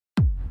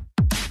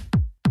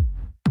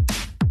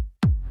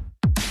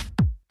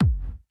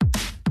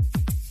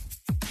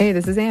Hey,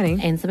 this is Annie.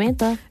 And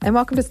Samantha. And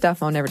welcome to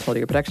Stuff Mom Never Told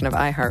You, a production of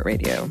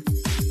iHeartRadio.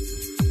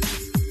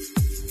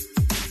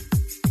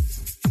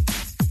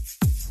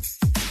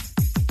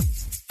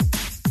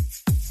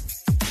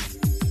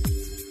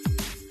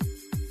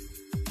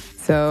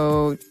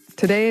 So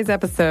today's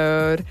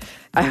episode,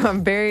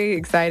 I'm very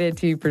excited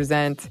to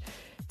present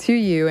to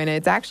you. And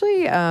it's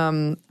actually,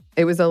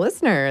 it was a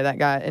listener that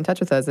got in touch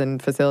with us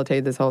and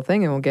facilitated this whole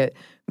thing. And we'll get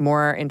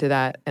more into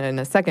that in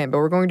a second. But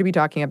we're going to be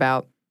talking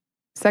about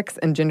sex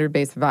and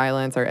gender-based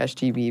violence, or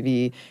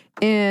SGBV,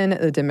 in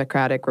the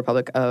Democratic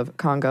Republic of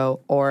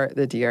Congo, or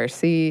the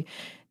DRC,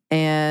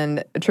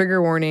 and a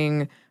trigger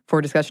warning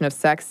for discussion of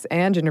sex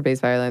and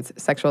gender-based violence,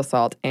 sexual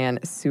assault,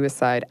 and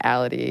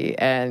suicidality.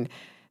 And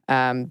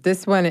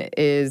this one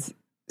is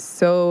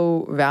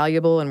so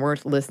valuable and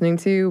worth listening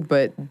to,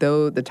 but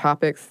though the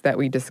topics that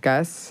we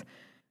discuss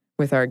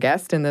with our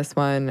guest in this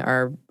one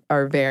are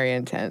very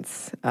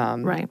intense.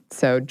 Right.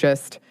 So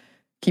just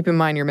keep in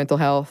mind your mental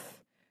health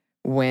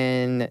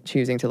when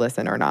choosing to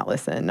listen or not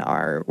listen,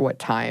 or what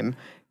time.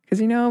 Because,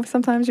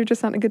 sometimes you're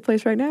just not in a good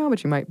place right now,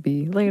 but you might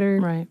be later.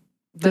 Right.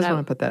 Just want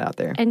to put that out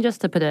there. And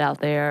just to put it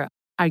out there,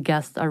 our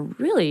guests are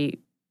really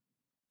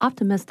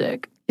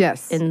optimistic.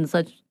 Yes. In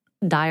such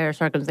dire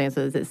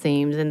circumstances, it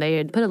seems. And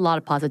they put a lot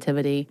of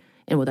positivity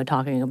in what they're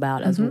talking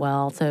about as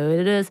well. So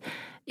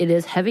it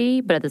is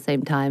heavy, but at the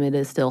same time, it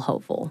is still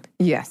hopeful.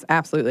 Yes,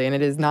 absolutely. And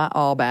it is not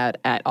all bad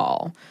at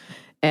all.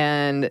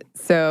 And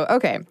so,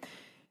 okay.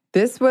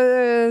 This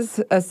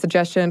was a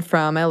suggestion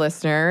from a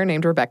listener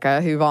named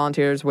Rebecca, who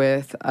volunteers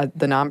with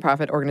the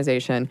nonprofit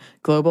organization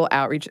Global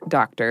Outreach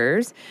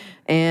Doctors.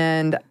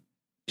 And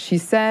she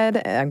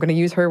said, I'm going to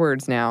use her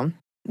words now,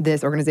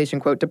 this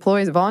organization, quote,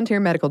 deploys volunteer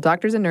medical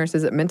doctors and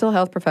nurses, mental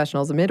health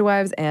professionals,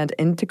 midwives, and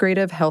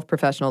integrative health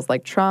professionals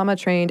like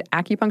trauma-trained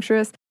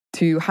acupuncturists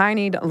to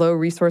high-need,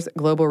 low-resource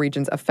global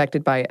regions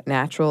affected by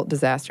natural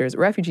disasters,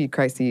 refugee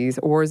crises,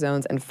 war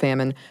zones, and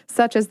famine,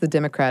 such as the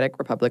Democratic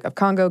Republic of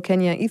Congo,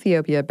 Kenya,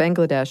 Ethiopia,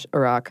 Bangladesh,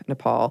 Iraq,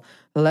 Nepal,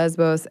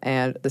 Lesbos,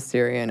 and the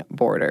Syrian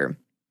border.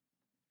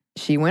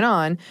 She went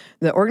on,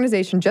 the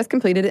organization just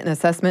completed an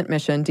assessment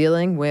mission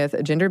dealing with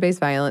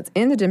gender-based violence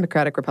in the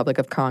Democratic Republic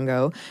of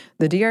Congo.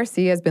 The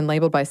DRC has been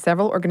labeled by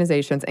several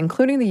organizations,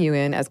 including the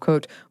UN, as,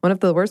 quote, one of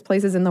the worst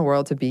places in the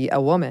world to be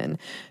a woman.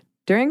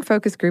 During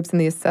focus groups in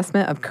the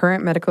assessment of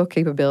current medical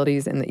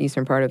capabilities in the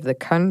eastern part of the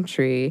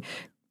country,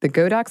 the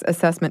GODOC's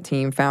assessment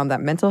team found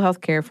that mental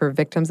health care for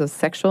victims of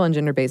sexual and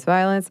gender-based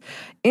violence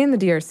in the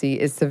DRC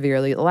is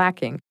severely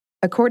lacking.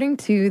 According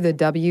to the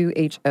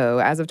WHO,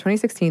 as of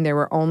 2016, there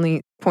were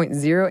only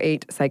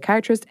 0.08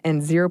 psychiatrists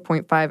and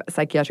 0.5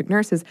 psychiatric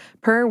nurses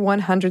per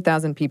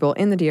 100,000 people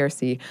in the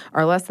DRC,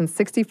 or less than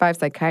 65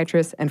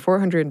 psychiatrists and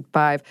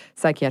 405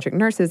 psychiatric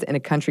nurses in a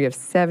country of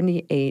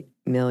 78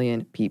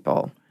 million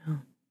people.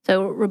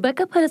 So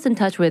Rebecca put us in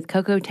touch with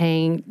Coco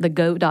Tang, the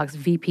GODOC's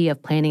VP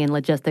of Planning and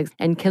Logistics,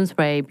 and Kim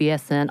Spray,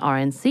 BSN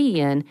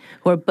RNCN,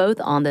 who are both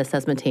on the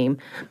assessment team.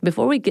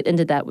 Before we get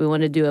into that, we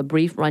want to do a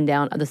brief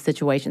rundown of the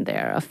situation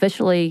there.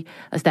 Officially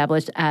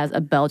established as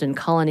a Belgian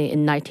colony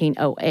in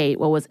 1908,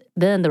 what was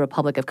then the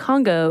Republic of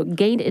Congo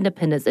gained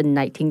independence in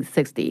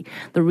 1960.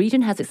 The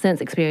region has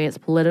since experienced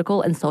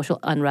political and social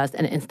unrest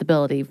and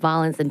instability,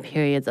 violence, and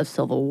periods of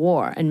civil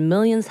war, and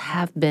millions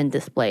have been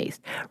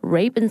displaced.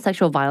 Rape and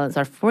sexual violence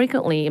are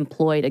frequently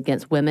employed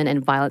against women,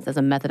 and violence as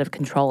a method of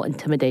control,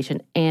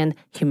 intimidation, and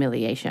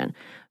humiliation.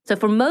 So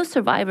for most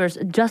survivors,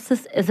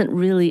 justice isn't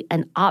really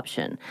an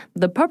option.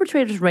 The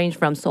perpetrators range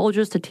from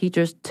soldiers to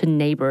teachers to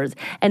neighbors,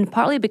 and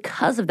partly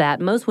because of that,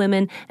 most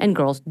women and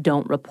girls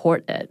don't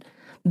report it.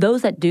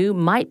 Those that do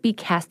might be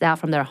cast out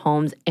from their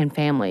homes and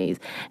families.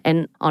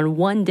 And on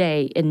one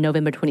day in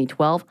November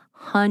 2012,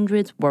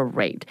 hundreds were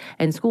raped,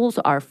 and schools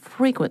are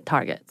frequent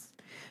targets.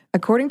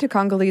 According to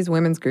Congolese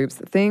women's groups,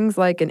 things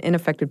like an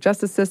ineffective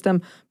justice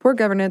system, poor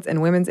governance, and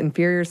women's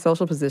inferior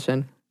social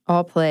position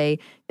all play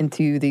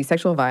into the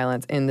sexual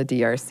violence in the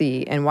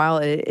DRC. And while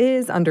it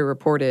is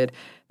underreported,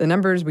 the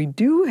numbers we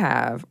do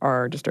have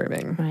are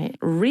disturbing. Right.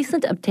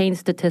 Recent obtained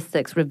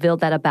statistics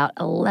revealed that about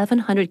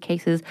 1,100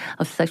 cases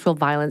of sexual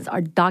violence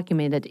are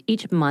documented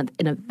each month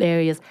in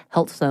various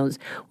health zones,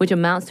 which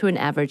amounts to an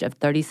average of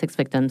 36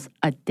 victims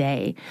a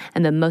day.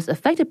 And the most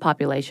affected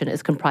population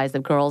is comprised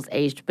of girls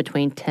aged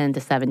between 10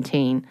 to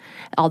 17,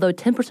 although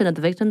 10% of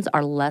the victims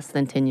are less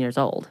than 10 years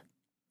old.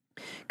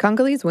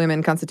 Congolese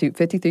women constitute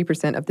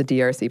 53% of the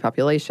DRC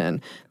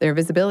population. Their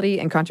visibility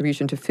and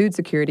contribution to food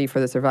security for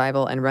the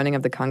survival and running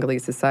of the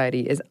Congolese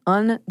society is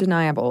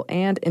undeniable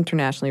and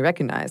internationally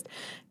recognized.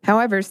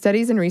 However,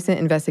 studies and recent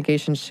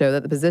investigations show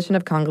that the position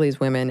of Congolese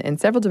women in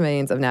several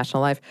domains of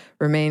national life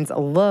remains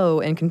low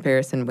in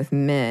comparison with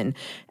men.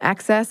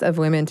 Access of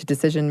women to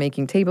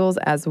decision-making tables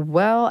as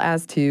well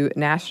as to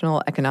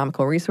national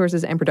economical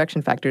resources and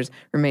production factors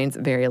remains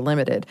very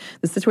limited.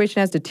 The situation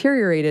has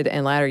deteriorated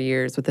in latter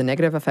years with the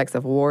negative effects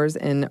of wars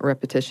in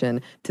repetition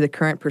to the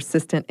current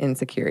persistent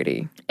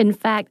insecurity. In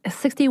fact,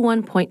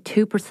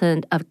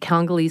 61.2% of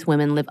Congolese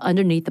women live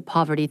underneath the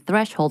poverty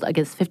threshold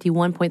against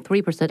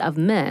 51.3% of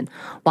men.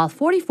 while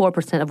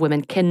 44% of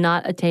women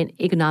cannot attain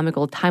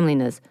economical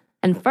timeliness.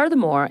 And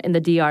furthermore, in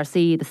the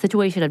DRC, the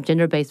situation of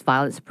gender-based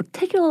violence,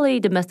 particularly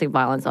domestic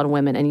violence on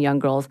women and young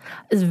girls,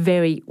 is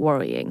very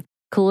worrying.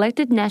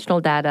 Collected national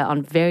data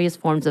on various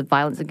forms of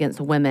violence against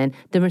women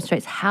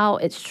demonstrates how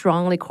it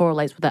strongly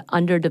correlates with the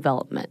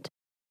underdevelopment.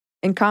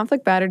 In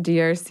conflict-battered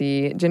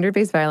DRC,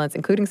 gender-based violence,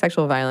 including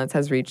sexual violence,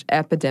 has reached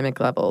epidemic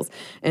levels.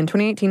 In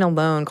 2018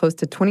 alone, close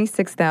to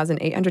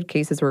 26,800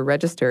 cases were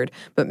registered,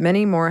 but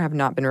many more have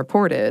not been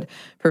reported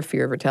for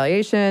fear of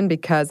retaliation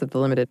because of the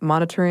limited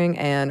monitoring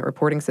and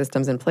reporting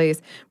systems in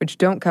place, which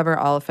don't cover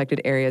all affected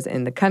areas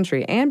in the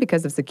country, and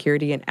because of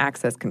security and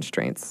access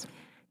constraints.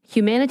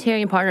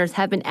 Humanitarian partners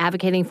have been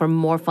advocating for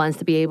more funds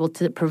to be able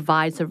to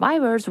provide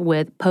survivors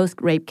with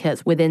post-rape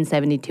kits within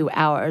 72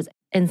 hours.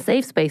 And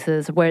safe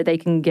spaces where they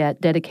can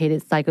get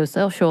dedicated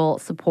psychosocial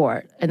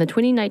support. And the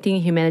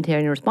 2019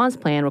 Humanitarian Response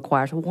Plan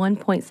requires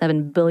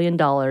 $1.7 billion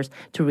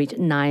to reach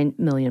 9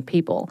 million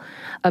people.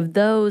 Of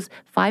those,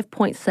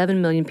 5.7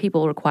 million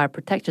people require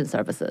protection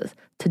services.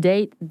 To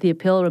date, the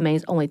appeal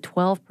remains only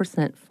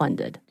 12%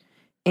 funded.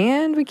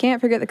 And we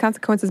can't forget the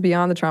consequences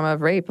beyond the trauma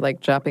of rape,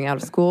 like dropping out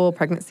of school,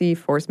 pregnancy,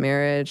 forced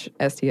marriage,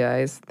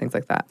 STIs, things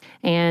like that.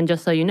 And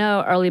just so you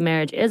know, early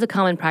marriage is a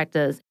common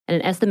practice, and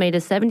an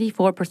estimated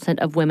 74%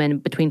 of women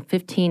between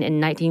 15 and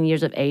 19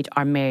 years of age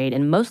are married,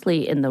 and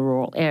mostly in the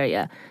rural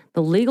area.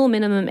 The legal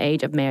minimum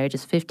age of marriage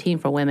is 15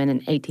 for women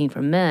and 18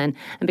 for men.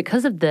 And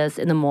because of this,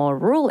 in the more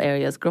rural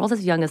areas, girls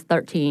as young as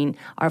 13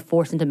 are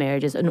forced into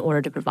marriages in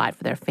order to provide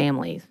for their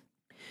families.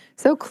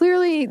 So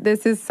clearly,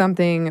 this is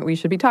something we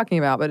should be talking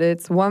about, but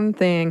it's one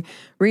thing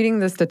reading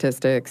the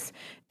statistics,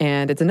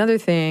 and it's another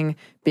thing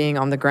being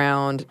on the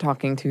ground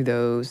talking to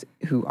those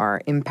who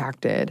are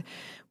impacted.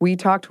 We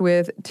talked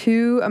with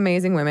two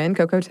amazing women,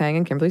 Coco Tang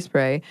and Kimberly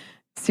Spray.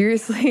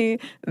 Seriously,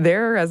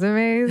 their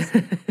resumes...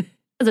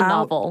 It's a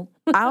novel.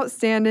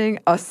 Outstanding,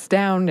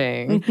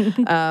 astounding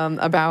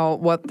about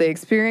what they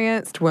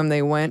experienced when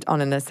they went on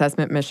an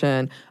assessment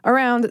mission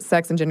around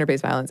sex and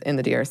gender-based violence in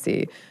the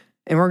DRC.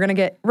 And we're going to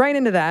get right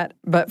into that.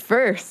 But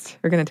first,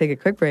 we're going to take a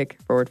quick break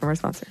for a word from our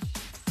sponsor.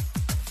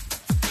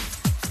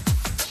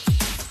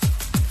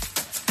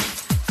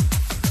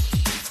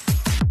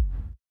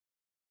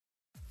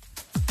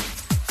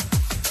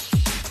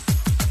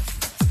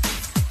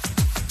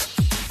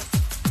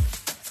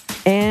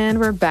 And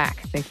we're back.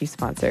 Thank you,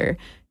 sponsor.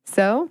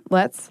 So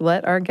let's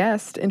let our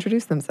guest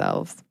introduce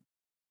themselves.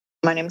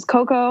 My name is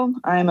Coco.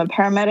 I'm a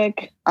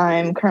paramedic.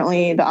 I'm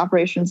currently the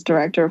operations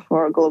director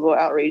for Global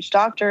Outreach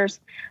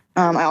Doctors.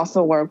 I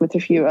also work with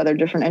a few other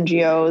different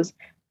NGOs.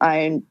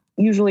 I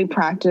usually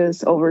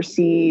practice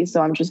overseas,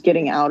 so I'm just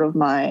getting out of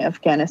my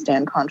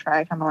Afghanistan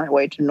contract. I'm on my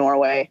way to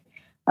Norway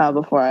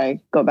before I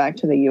go back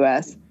to the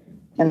U.S.,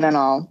 and then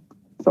I'll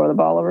throw the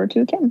ball over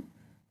to Kim.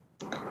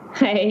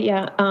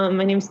 Hi,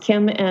 my name's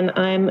Kim, and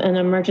I'm an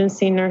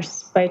emergency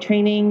nurse by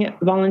training,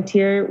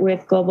 volunteer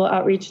with Global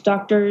Outreach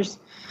Doctors,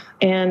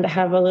 and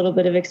have a little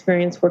bit of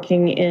experience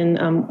working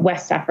in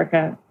West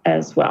Africa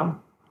as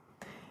well.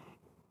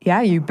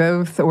 Yeah, you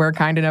both were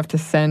kind enough to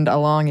send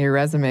along your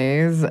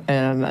resumes,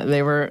 and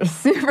they were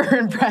super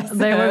impressive.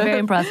 They were very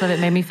impressive.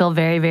 It made me feel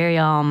very, very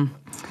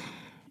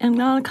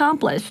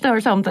accomplished or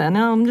something.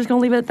 I'm just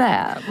gonna leave it at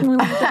that.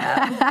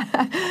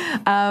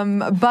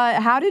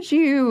 But how did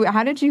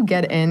you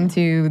get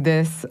into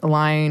this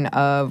line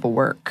of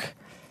work?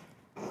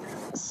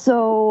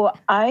 So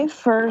I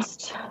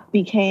first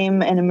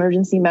became an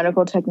emergency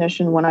medical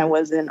technician when I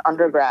was in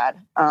undergrad,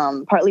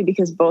 partly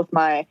because both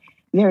my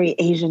very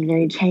Asian,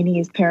 very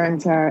Chinese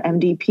parents are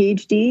MD,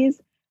 PhDs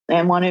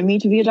and wanted me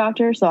to be a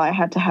doctor. So I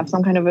had to have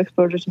some kind of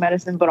exposure to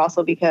medicine, but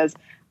also because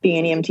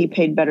being an EMT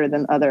paid better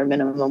than other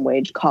minimum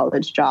wage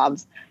college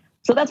jobs.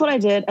 So that's what I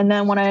did. And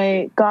then when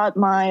I got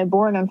my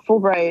Boren and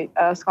Fulbright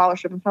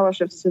scholarship and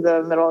fellowships to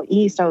the Middle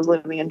East, I was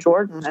living in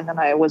Jordan. And then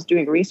I was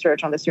doing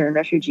research on the Syrian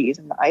refugees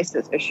and the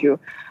ISIS issue.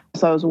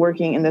 So I was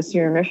working in the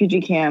Syrian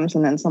refugee camps.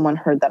 And then someone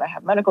heard that I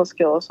have medical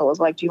skills. So I was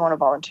like, do you want to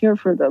volunteer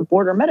for the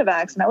border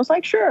medevacs? And I was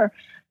like, sure.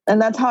 And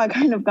that's how I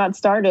kind of got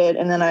started.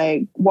 And then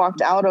I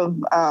walked out of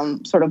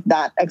sort of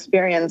that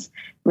experience,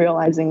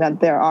 realizing that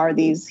there are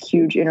these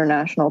huge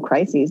international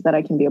crises that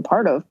I can be a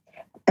part of.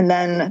 And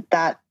then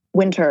that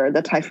winter,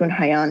 the Typhoon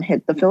Haiyan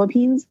hit the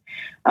Philippines.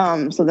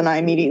 So then I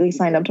immediately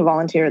signed up to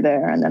volunteer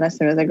there. And then as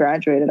soon as I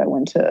graduated, I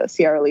went to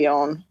Sierra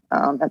Leone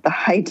at the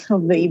height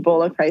of the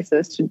Ebola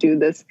crisis to do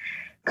this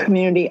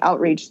community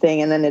outreach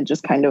thing. And then it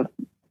just kind of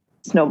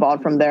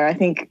snowballed from there. I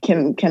think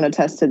Kim can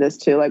attest to this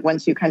too. Like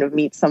once you kind of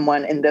meet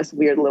someone in this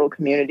weird little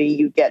community,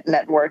 you get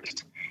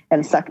networked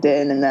and sucked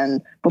in. And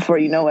then before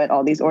you know it,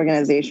 all these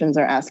organizations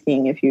are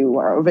asking if you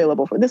are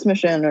available for this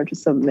mission or to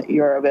submit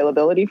your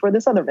availability for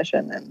this other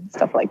mission and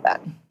stuff like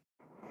that.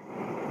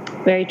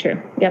 Very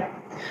true.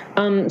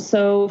 Yep.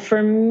 So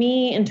for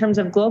me, in terms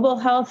of global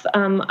health,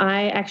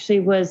 I actually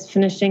was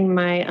finishing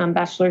my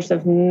bachelor's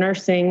of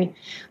nursing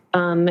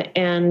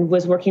and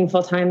was working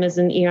full-time as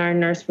an ER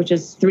nurse, which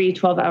is 3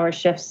 12-hour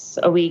shifts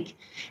a week,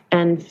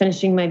 and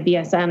finishing my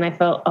BSN. I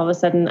felt all of a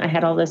sudden I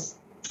had all this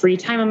free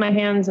time on my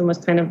hands and was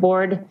kind of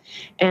bored.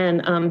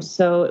 And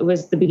so it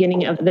was the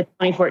beginning of the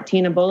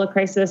 2014 Ebola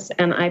crisis,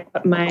 and I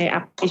put my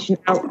application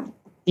out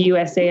to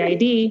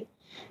USAID,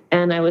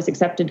 and I was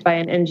accepted by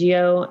an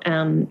NGO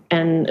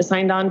and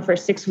signed on for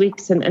 6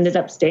 weeks and ended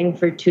up staying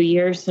for 2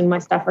 years in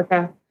West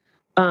Africa.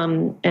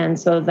 And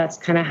so that's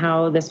kind of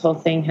how this whole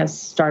thing has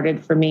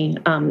started for me.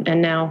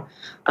 And now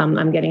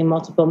I'm getting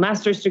multiple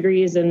master's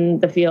degrees in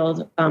the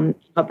field,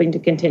 hoping to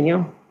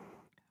continue.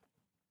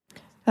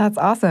 That's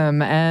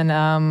awesome.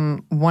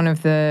 And one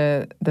of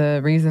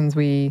the reasons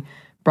we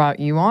brought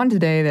you on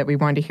today that we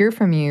wanted to hear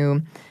from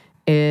you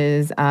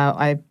is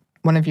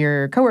one of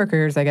your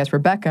coworkers, I guess,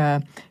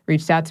 Rebecca,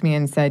 reached out to me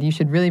and said, you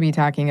should really be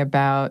talking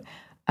about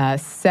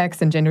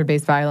sex and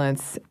gender-based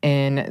violence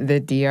in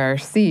the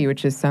DRC,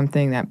 which is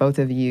something that both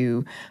of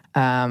you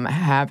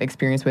have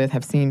experience with,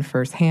 have seen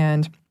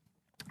firsthand.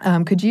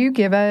 Could you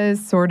give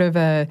us sort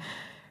of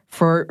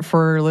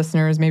for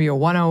listeners, maybe a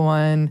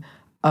 101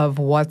 of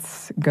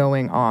what's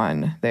going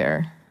on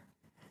there?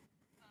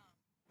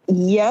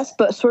 Yes,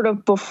 but sort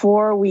of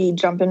before we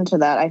jump into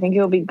that, I think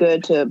it would be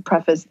good to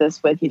preface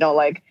this with,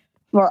 like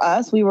for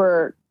us, we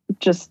were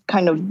just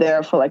kind of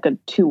there for like a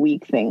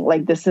 2-week thing.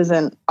 Like this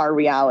isn't our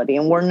reality,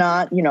 and we're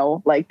not,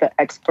 like the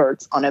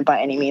experts on it by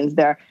any means.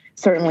 There are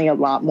certainly a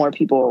lot more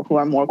people who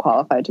are more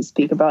qualified to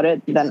speak about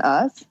it than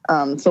us.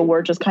 So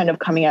we're just kind of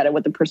coming at it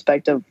with the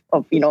perspective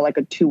of, like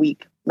a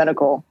 2-week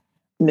medical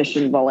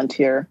mission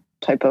volunteer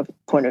type of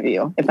point of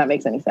view, if that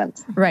makes any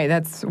sense. Right.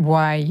 That's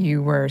why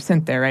you were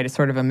sent there, right? It's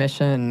sort of a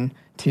mission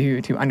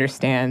to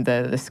understand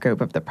the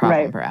scope of the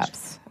problem, right.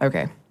 Perhaps.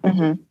 Okay.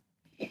 Mm-hmm.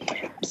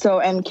 So,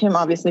 and Kim,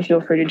 obviously feel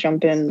free to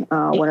jump in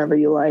whenever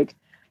you like.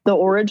 The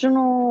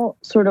original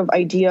sort of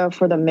idea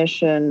for the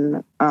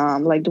mission,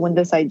 like when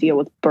this idea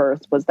was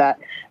birthed, was that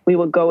we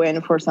would go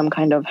in for some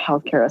kind of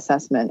healthcare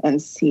assessment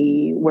and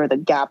see where the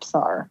gaps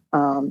are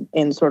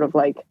in sort of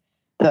like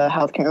the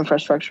healthcare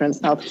infrastructure in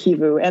South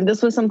Kivu. And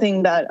this was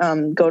something that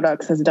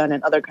GODOX has done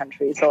in other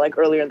countries. So like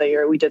earlier in the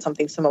year, we did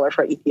something similar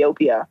for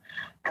Ethiopia.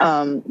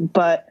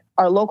 But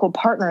our local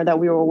partner that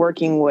we were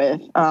working with,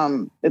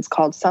 it's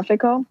called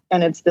Safico,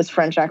 and it's this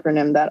French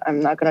acronym that I'm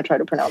not going to try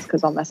to pronounce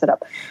because I'll mess it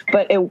up.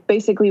 But it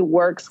basically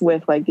works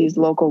with like these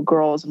local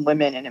girls and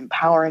women and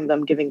empowering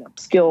them, giving them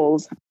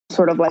skills,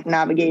 sort of like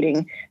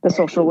navigating the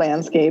social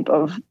landscape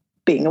of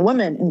being a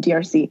woman in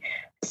DRC.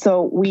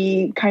 So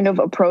we kind of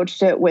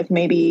approached it with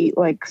maybe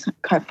like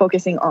kind of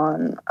focusing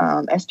on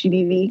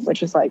SGBV,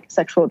 which is like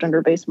sexual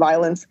gender-based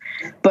violence.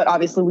 But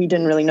obviously we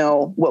didn't really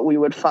know what we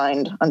would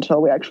find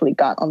until we actually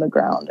got on the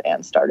ground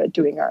and started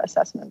doing our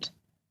assessment.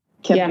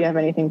 Kim, do you have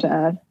anything to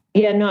add?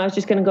 Yeah, no, I was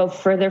just going to go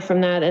further from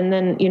that. And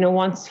then,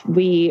 once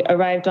we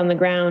arrived on the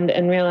ground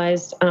and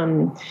realized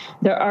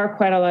there are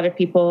quite a lot of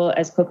people,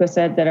 as Coco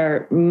said, that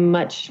are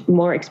much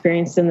more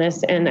experienced in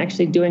this and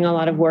actually doing a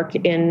lot of work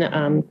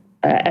in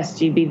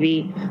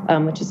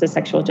SGBV, which is the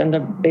sexual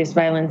gender-based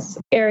violence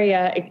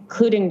area,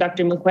 including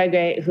Dr.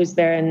 Mukwege, who's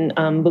there in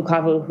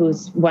Bukavu,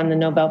 who's won the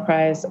Nobel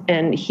Prize,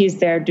 and he's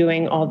there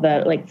doing all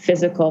the like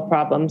physical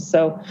problems.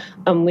 So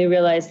we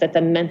realized that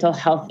the mental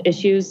health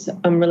issues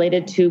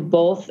related to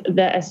both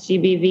the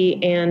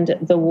SGBV and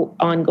the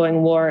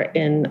ongoing war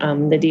in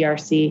the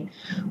DRC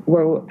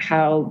were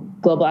how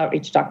global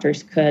outreach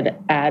doctors could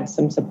add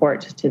some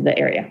support to the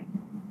area.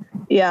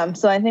 Yeah,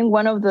 so I think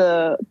one of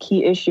the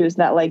key issues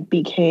that like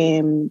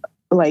became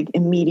like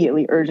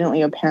immediately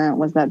urgently apparent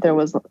was that there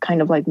was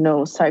kind of like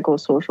no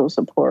psychosocial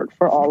support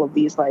for all of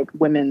these like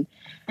women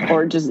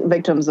or just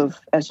victims of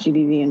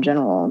SGBV in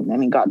general. I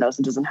mean, God knows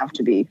it doesn't have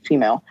to be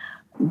female.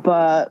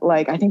 But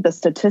like I think the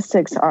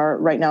statistics are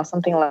right now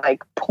something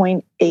like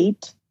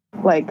 0.8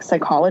 like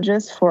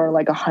psychologists for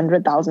like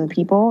 100,000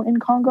 people in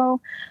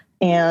Congo.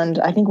 And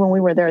I think when we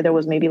were there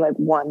was maybe like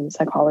one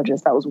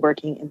psychologist that was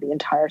working in the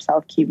entire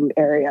South Kivu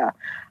area.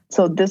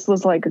 So this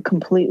was like a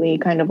completely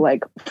kind of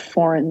like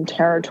foreign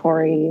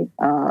territory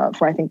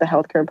for, I think, the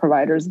healthcare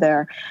providers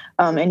there.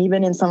 And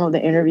even in some of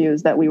the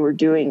interviews that we were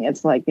doing,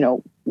 it's like,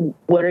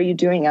 what are you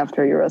doing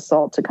after your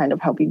assault to kind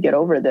of help you get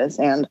over this?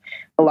 And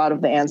a lot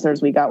of the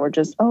answers we got were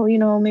just,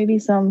 maybe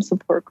some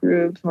support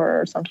groups,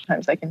 or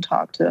sometimes I can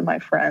talk to my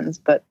friends.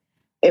 But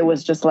it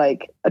was just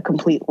like a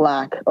complete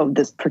lack of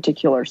this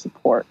particular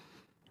support.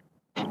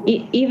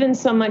 Even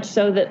so much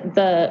so that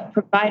the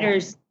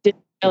providers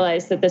didn't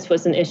realize that this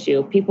was an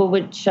issue. People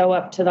would show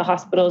up to the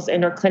hospitals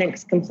and or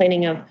clinics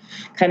complaining of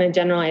kind of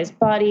generalized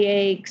body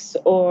aches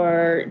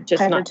or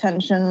just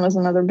hypertension was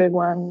another big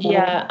one.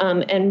 Yeah.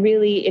 And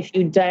really, if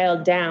you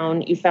dialed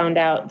down, you found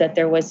out that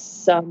there was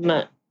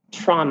some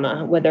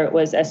trauma, whether it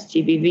was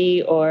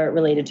SGBV or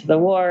related to the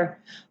war.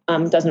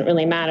 Doesn't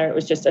really matter. It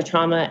was just a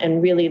trauma.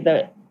 And really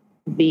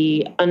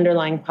the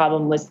underlying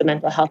problem was the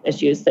mental health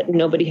issues that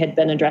nobody had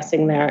been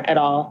addressing there at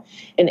all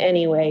in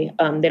any way.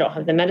 They don't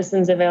have the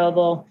medicines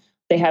available.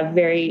 They have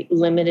very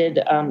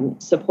limited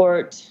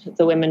support.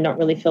 The women don't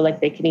really feel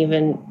like they can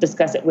even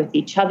discuss it with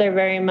each other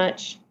very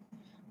much.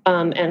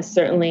 And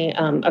certainly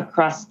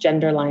across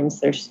gender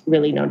lines, there's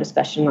really no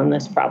discussion on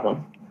this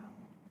problem.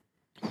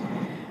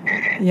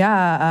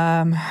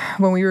 Yeah.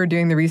 When we were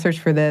doing the research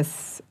for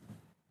this,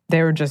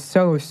 there were just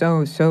so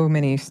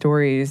many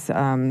stories,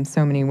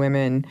 so many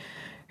women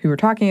who were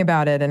talking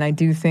about it. And I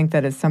do think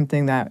that it's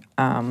something that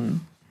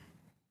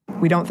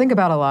we don't think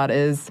about a lot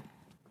is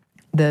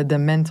the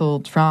mental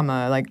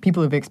trauma. Like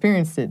people who've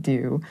experienced it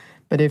do.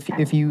 But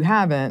if you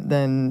haven't,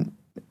 then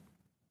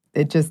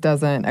it just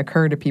doesn't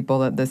occur to people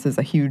that this is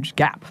a huge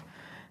gap,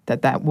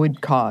 that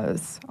would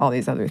cause all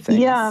these other things.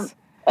 Yeah.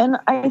 And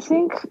I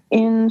think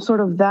in sort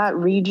of that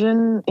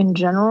region in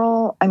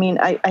general, I mean,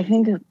 I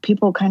think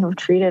people kind of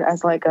treat it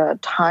as like a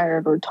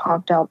tired or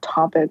talked out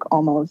topic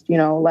almost, you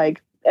know,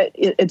 like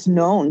it's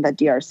known that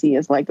DRC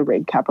is like the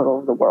rape capital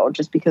of the world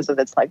just because of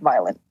its like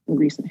violent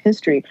recent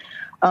history.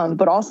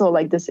 But also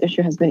like this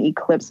issue has been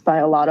eclipsed by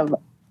a lot of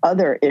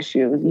other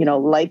issues, you know,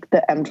 like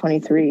the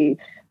M23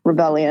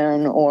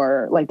 rebellion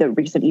or like the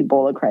recent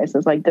Ebola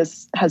crisis. Like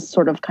this has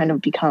sort of kind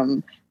of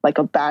become like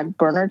a back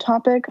burner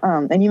topic.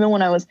 And even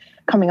when I was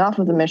coming off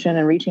of the mission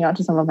and reaching out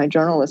to some of my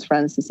journalist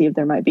friends to see if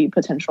there might be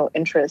potential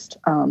interest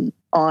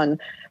on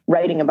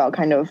writing about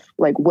kind of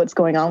like what's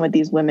going on with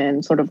these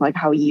women, sort of like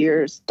how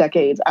years,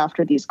 decades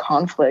after these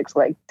conflicts,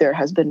 like there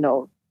has been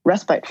no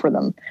respite for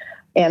them.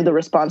 And the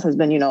response has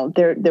been, you know,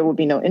 there will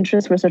be no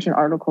interest for such an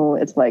article.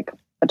 It's like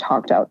a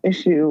talked out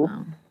issue.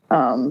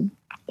 Wow.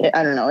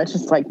 I don't know. It's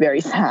just like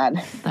very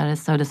sad. That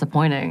is so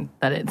disappointing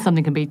that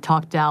something can be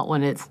talked out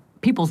when it's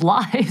people's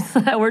lives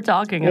that we're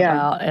talking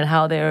about and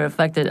how they're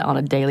affected on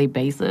a daily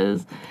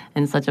basis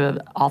in such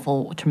an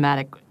awful,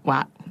 traumatic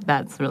way.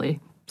 That's really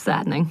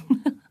saddening.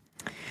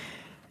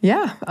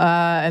 Yeah,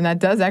 and that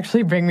does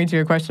actually bring me to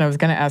a question I was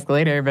going to ask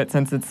later, but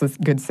since it's a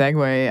good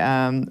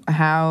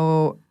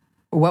segue,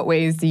 what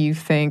ways do you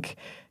think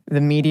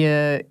the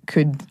media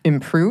could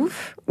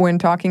improve when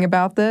talking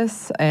about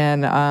this,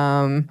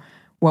 and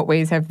what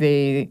ways have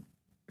they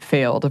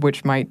failed,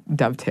 which might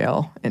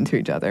dovetail into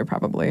each other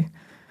probably?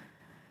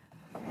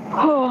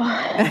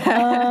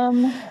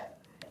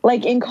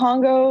 Like in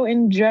Congo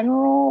in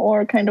general,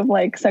 or kind of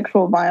like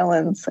sexual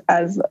violence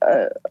as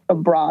a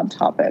broad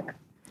topic?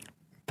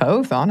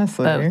 Both,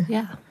 honestly. Both,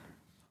 yeah.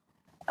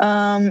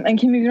 And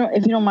Kim,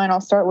 if you don't mind, I'll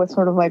start with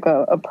sort of like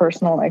a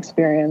personal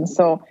experience.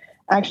 So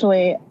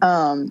actually,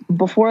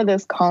 before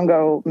this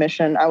Congo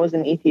mission, I was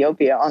in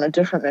Ethiopia on a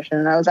different mission,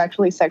 and I was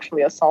actually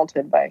sexually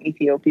assaulted by an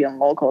Ethiopian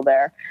local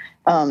there.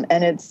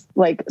 And it's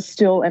like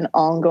still an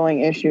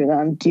ongoing issue that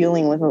I'm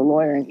dealing with a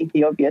lawyer in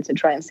Ethiopia to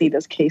try and see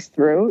this case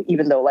through,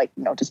 even though, like,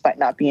 you know, despite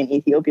not being in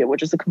Ethiopia,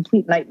 which is a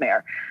complete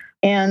nightmare.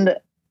 And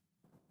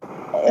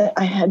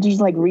I had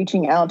just like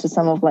reaching out to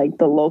some of like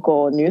the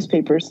local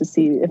newspapers to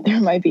see if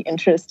there might be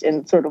interest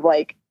in sort of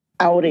like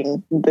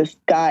outing this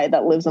guy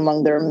that lives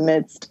among their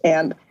midst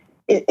and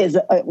is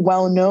a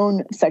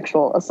well-known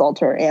sexual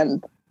assaulter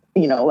and,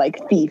 you know,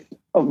 like thief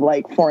of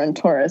like foreign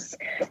tourists.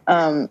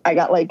 I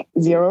got like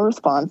zero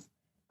response.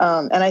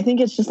 And I think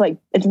it's just like,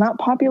 it's not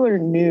popular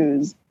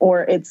news,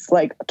 or it's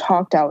like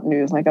talked out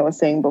news. Like I was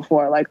saying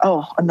before, like,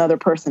 oh, another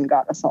person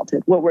got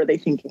assaulted. What were they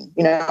thinking?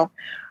 You know?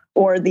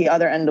 Or the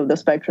other end of the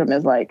spectrum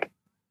is like,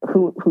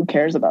 who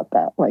cares about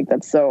that? Like,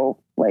 that's so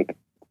like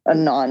a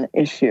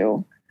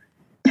non-issue.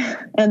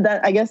 And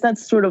that, I guess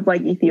that's sort of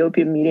like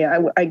Ethiopian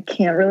media. I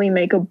can't really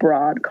make a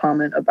broad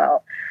comment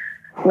about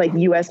like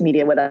U.S.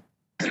 media without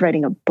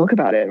writing a book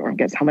about it, or I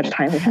guess how much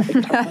time we have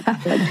to talk about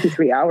that for like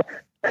 2-3 hours.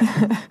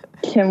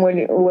 Kim,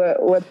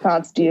 what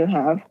thoughts do you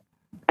have?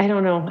 I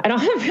don't know. I don't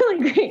have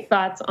really great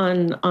thoughts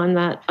on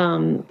that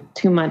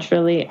too much,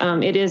 really.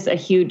 It is a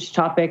huge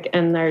topic,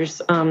 and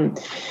there's,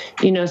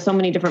 you know, so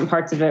many different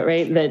parts of it,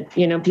 right? That,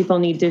 you know, people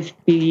need to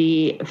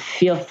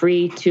feel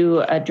free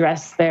to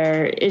address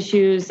their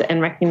issues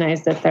and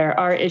recognize that there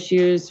are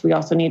issues. We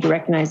also need to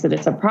recognize that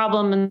it's a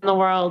problem in the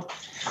world.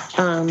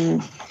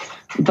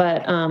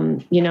 But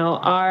you know,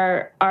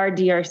 our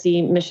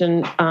DRC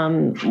mission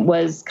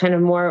was kind of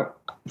more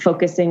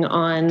focusing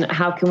on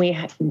how can we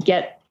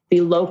get the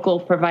local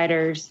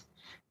providers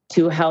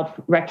to help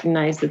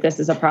recognize that this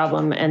is a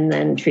problem and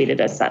then treat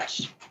it as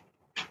such.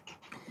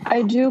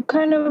 I do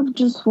kind of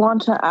just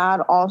want to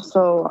add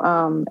also,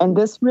 and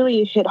this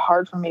really hit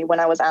hard for me when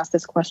I was asked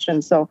this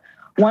question. So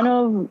one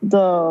of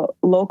the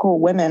local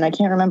women, I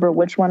can't remember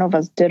which one of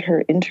us did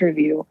her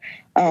interview,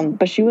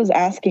 but she was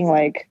asking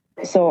like,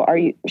 so are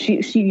you,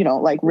 she, you know,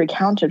 like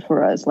recounted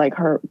for us, like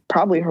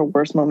probably her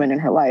worst moment in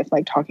her life,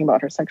 like talking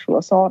about her sexual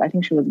assault. I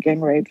think she was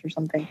gang raped or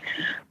something.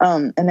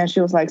 And then she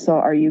was like, so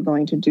are you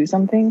going to do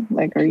something?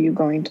 Like, are you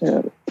going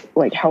to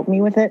like help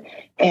me with it?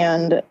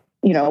 And,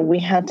 you know, we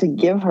had to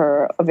give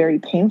her a very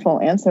painful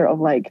answer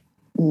of like,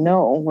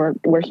 no,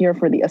 we're here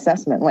for the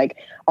assessment. Like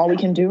all we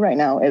can do right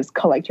now is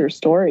collect your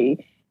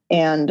story.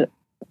 And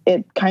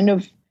it kind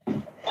of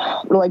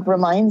like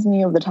reminds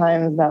me of the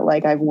times that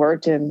like I've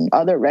worked in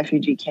other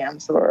refugee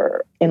camps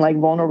or in like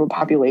vulnerable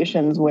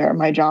populations where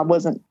my job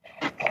wasn't,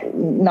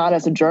 not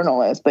as a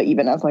journalist, but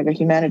even as like a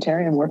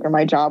humanitarian worker,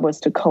 my job was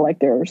to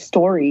collect their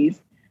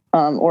stories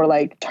or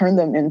like turn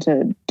them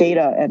into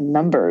data and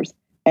numbers.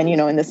 And, you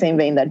know, in the same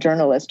vein that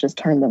journalists just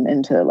turn them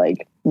into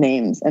like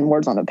names and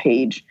words on a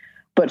page.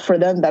 But for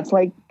them, that's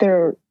like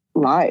their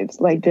lives.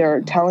 Like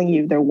they're telling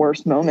you their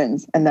worst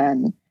moments and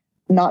then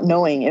not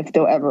knowing if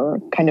they'll ever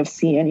kind of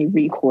see any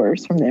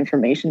recourse from the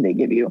information they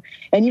give you.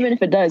 And even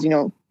if it does,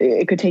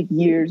 it could take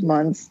years,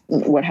 months,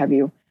 what have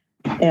you.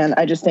 And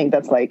I just think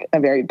that's like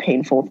a very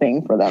painful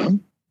thing for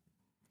them.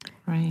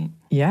 Right.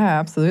 Yeah,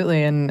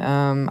 absolutely. And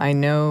I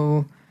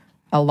know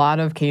a lot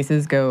of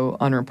cases go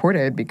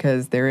unreported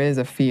because there is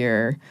a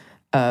fear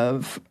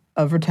of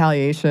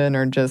retaliation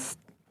or just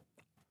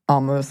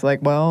almost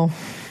like, well,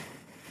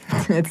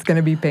 it's going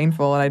to be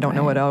painful and I don't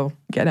know what I'll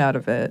get out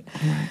of it.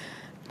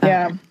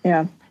 Yeah.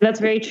 That's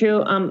very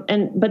true.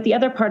 But the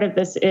other part of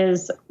this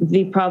is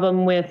the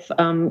problem with,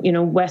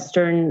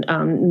 Western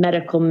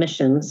medical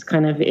missions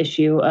kind of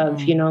issue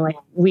of, like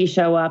we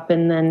show up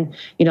and then,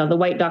 the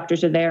white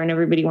doctors are there and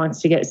everybody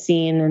wants to get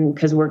seen and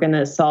because we're going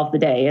to solve the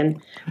day.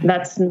 And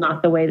that's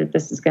not the way that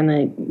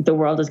the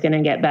world is going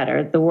to get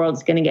better. The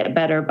world's going to get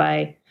better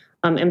by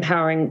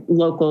empowering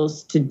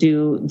locals to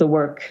do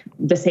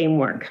the same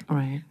work.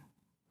 Right.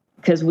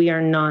 Because we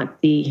are not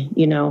the,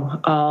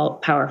 all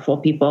powerful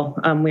people.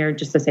 We are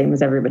just the same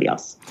as everybody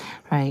else.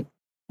 Right.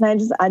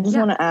 And I just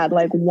want to add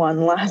like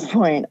one last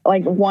point.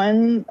 Like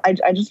I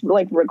just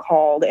like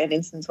recalled an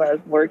instance where I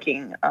was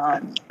working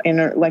in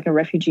a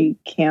refugee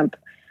camp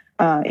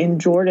in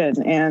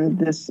Jordan, and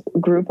this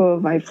group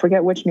of, I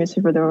forget which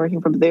newspaper they were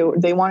working for,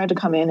 but they wanted to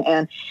come in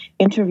and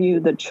interview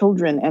the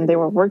children, and they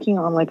were working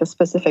on like a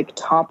specific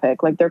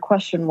topic. Like their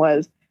question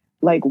was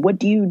like, what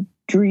do you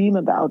dream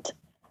about?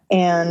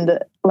 And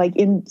like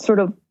in sort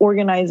of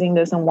organizing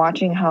this and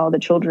watching how the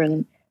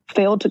children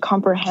failed to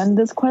comprehend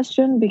this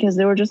question, because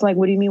they were just like,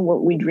 what do you mean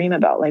what we dream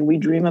about? Like we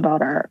dream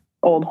about our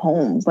old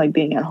homes, like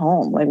being at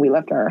home, like we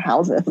left our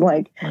houses,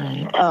 like,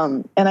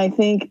 and I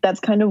think that's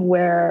kind of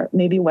where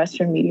maybe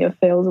Western media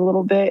fails a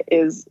little bit,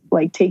 is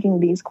like taking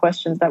these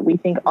questions that we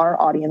think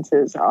our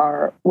audiences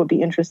would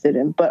be interested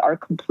in, but are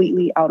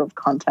completely out of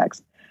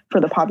context for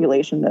the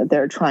population that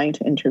they're trying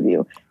to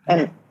interview.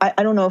 And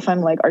I don't know if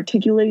I'm like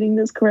articulating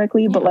this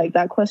correctly, but like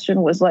that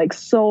question was like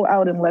so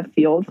out in left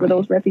field for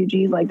those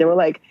refugees. Like they were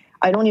like,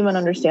 I don't even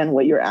understand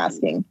what you're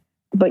asking.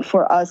 But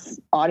for us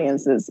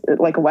audiences,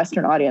 like a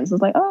Western audience, is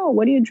like, oh,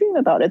 what do you dream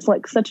about? It's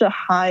like such a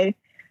high,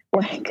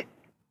 like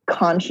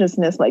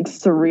consciousness, like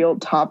surreal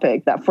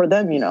topic that for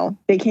them,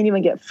 they can't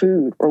even get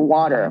food or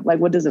water. Like,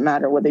 what does it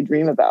matter what they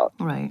dream about?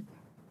 Right.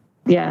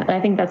 Yeah, I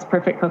think that's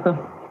perfect,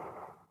 Coco.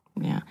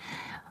 Yeah.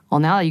 Well,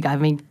 now you got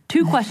me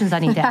two questions I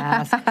need to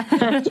ask.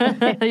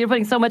 You're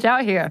putting so much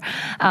out here.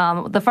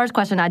 The first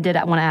question I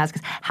want to ask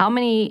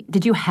is,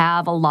 did you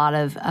have a lot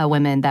of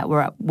women that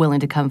were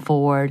willing to come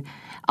forward?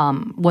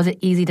 Was it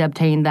easy to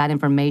obtain that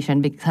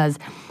information? Because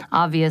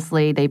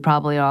obviously they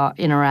probably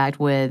interact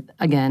with,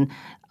 again,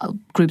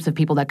 groups of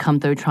people that come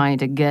through trying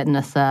to get and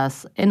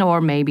assess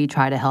or maybe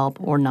try to help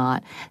or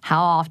not.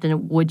 How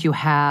often would you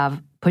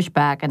have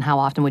pushback, and how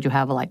often would you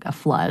have like a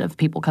flood of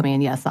people coming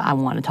in? Yes, I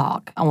want to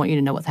talk. I want you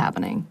to know what's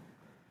happening.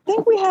 I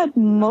think we had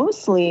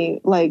mostly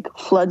like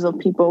floods of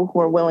people who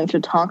were willing to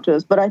talk to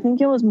us, but I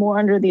think it was more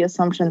under the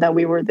assumption that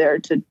we were there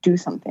to do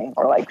something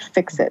or like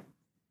fix it.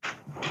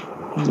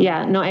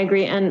 Yeah, no, I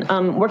agree. And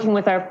working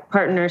with our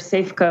partner,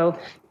 Safeco,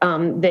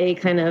 they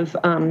kind of,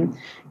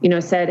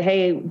 said,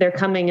 hey, they're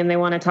coming and they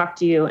want to talk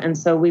to you. And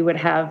so we would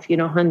have,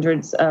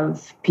 hundreds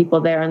of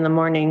people there in the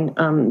morning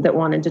that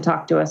wanted to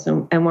talk to us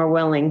and were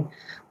willing.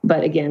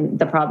 But again,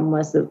 the problem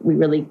was that we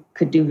really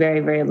could do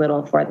very, very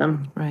little for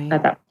them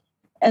at that point.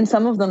 And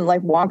some of them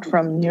like walked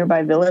from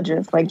nearby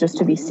villages, like just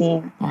to be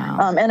seen.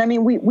 Wow. And I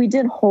mean, we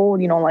did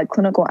hold, like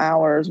clinical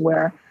hours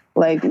where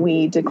like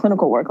we did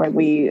clinical work, like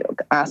we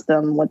asked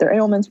them what their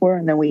ailments were.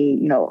 And then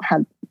we,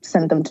 had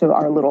sent them to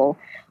our little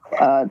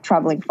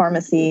traveling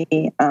pharmacy.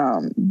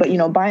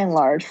 But, by and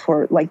large,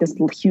 for like this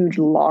huge,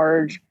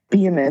 large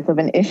behemoth of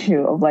an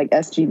issue of like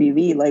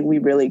SGBV, like we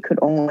really could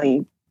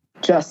only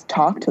just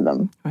talk to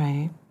them.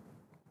 Right.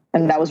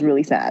 And that was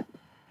really sad.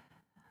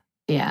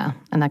 Yeah,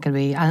 and that could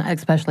be,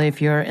 especially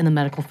if you're in the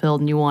medical field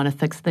and you want to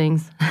fix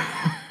things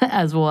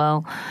as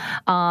well.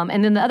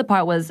 And then the other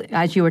part was,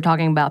 as you were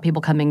talking about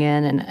people coming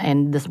in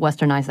and this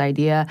westernized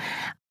idea,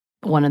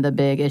 one of the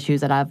big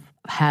issues that I've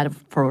had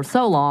for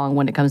so long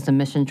when it comes to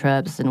mission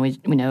trips, and we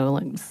know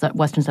like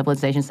Western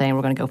civilization saying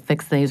we're going to go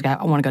fix things,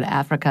 I want to go to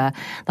Africa,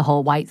 the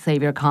whole white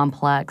savior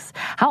complex.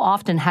 How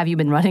often have you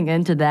been running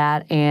into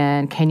that,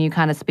 and can you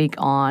kind of speak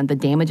on the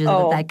damages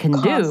that can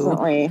do?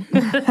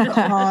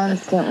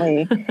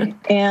 Constantly.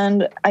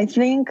 And I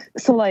think,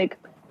 so like,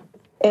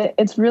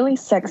 it's really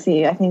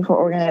sexy, I think, for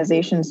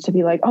organizations to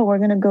be like, oh, we're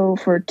going to go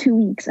for 2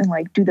 weeks and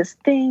like do this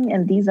thing.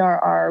 And these are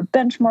our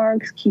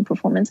benchmarks, key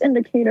performance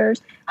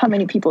indicators, how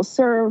many people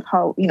served,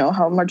 how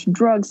much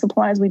drug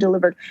supplies we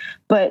delivered.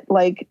 But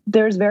like,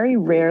 there's very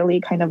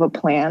rarely kind of a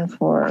plan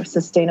for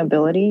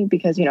sustainability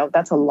because,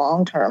 that's a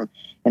long-term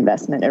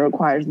investment. It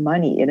requires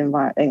money.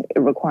 It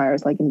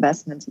requires like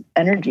investments,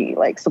 energy,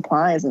 like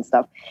supplies and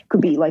stuff.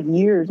 Could be like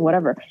years,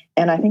 whatever.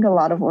 And I think a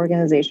lot of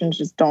organizations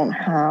just don't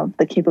have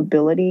the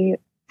capability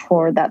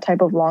for that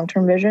type of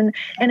long-term vision.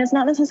 And it's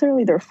not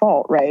necessarily their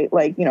fault, right?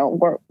 Like,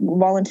 we're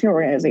volunteer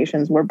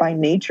organizations. We're by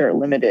nature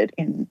limited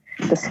in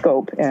the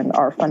scope and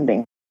our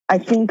funding. I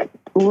think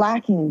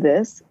lacking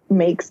this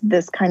makes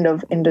this kind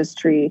of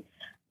industry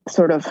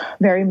sort of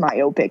very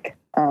myopic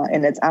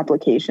in its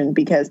application,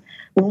 because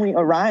when we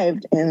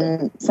arrived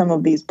in some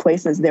of these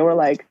places, they were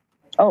like,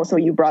 oh, so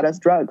you brought us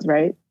drugs,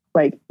 right?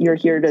 Like, you're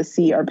here to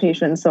see our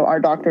patients, so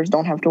our doctors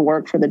don't have to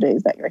work for the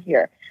days that you're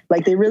here.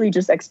 Like, they really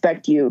just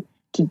expect you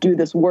to do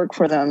this work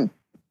for them,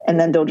 and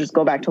then they'll just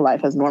go back to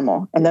life as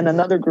normal. And then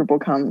another group will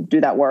come do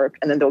that work,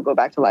 and then they'll go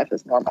back to life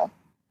as normal.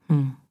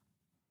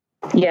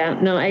 Yeah,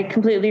 no, I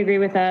completely agree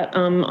with that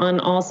on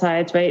all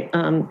sides, right?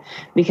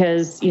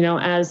 Because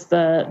as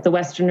the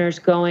Westerners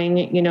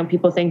going,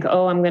 people think,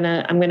 oh, I'm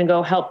gonna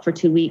go help for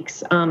 2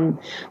 weeks,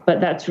 but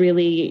that's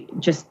really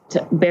just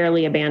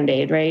barely a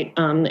Band-Aid, right?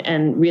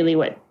 And really,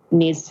 what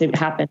needs to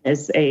happen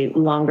is a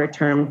longer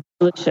term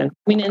solution.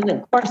 I mean, and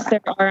of course,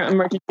 there are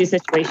emergency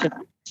situations.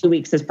 2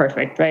 weeks is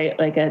perfect, right?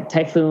 Like a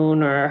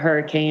typhoon or a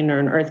hurricane or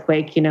an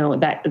earthquake,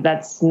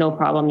 that's no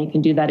problem. You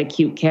can do that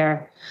acute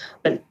care.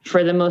 But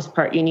for the most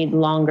part, you need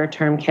longer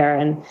term care.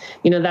 And,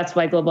 that's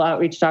why Global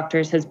Outreach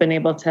Doctors has been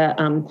able to,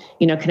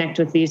 connect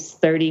with these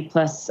 30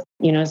 plus,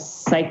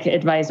 psych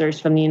advisors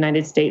from the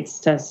United States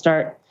to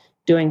start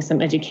doing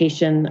some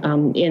education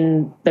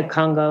in the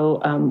Congo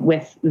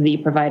with the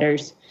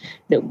providers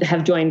that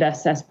have joined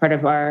us as part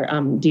of our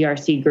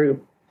DRC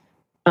group.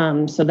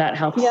 So that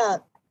helps. Yeah.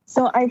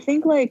 So I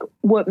think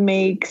what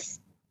makes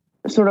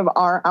sort of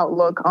our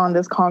outlook on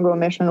this Congo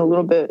mission a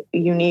little bit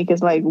unique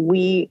is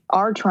we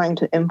are trying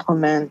to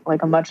implement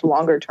a much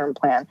longer term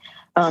plan,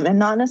 and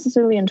not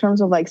necessarily in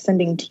terms of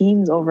sending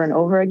teams over and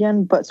over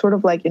again, but sort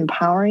of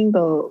empowering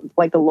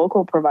the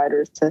local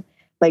providers to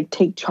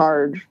take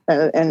charge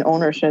and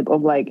ownership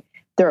of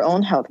their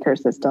own healthcare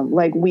system.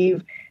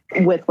 We've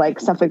with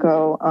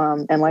Suffolco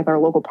and our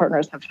local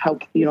partners have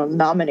helped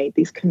nominate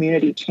these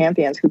community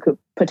champions who could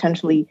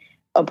potentially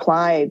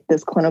apply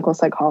this clinical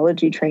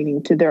psychology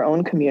training to their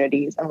own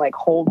communities and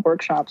hold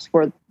workshops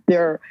for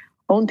their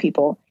own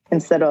people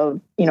instead of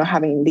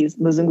having these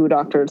Muzungu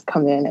doctors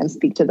come in and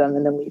speak to them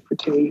and then leave for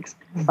 2 weeks.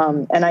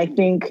 And I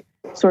think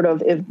sort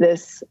of if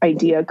this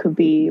idea could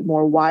be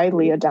more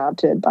widely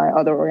adopted by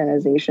other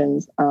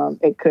organizations,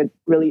 it could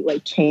really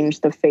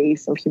change the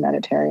face of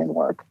humanitarian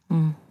work.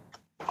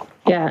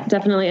 Yeah,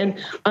 definitely. And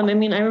I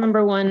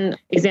remember one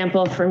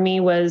example for me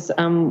was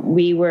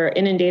we were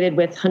inundated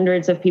with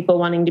hundreds of people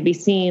wanting to be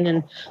seen.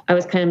 And I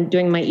was kind of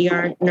doing my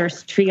ER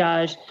nurse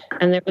triage.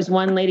 And there was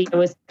one lady I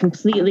was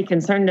completely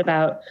concerned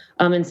about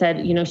and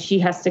said, she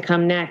has to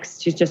come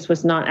next. She just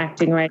was not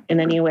acting right in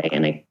any way.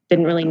 And I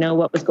didn't really know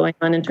what was going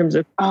on in terms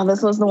of... Oh,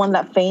 this was the one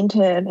that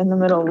fainted in the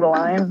middle of the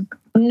line?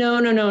 No,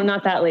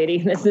 not that lady.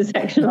 This is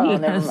actually...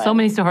 so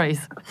many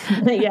stories.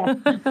 Yeah.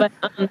 But,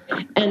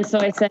 and so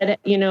I said,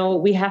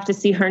 we have to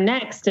see her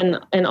next.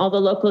 And all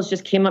the locals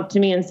just came up to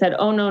me and said,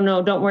 oh,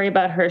 no, don't worry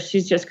about her.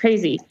 She's just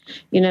crazy,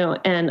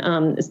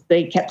 and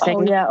they kept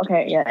saying, oh, yeah,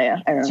 okay, yeah.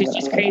 I remember she's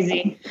just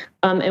crazy.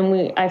 And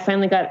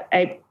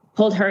I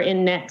pulled her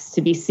in next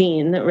to be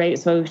seen, right?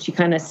 So she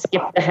kind of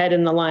skipped ahead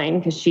in the line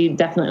because she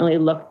definitely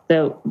looked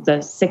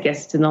the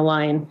sickest in the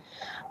line.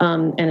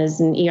 And as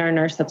an ER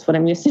nurse, that's what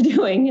I'm used to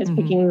doing, is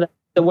picking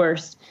the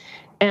worst.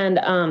 And,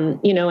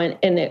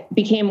 and it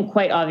became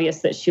quite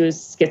obvious that she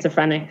was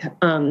schizophrenic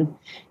and,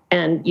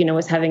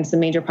 was having some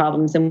major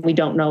problems. And we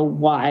don't know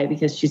why,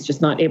 because she's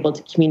just not able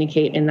to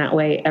communicate in that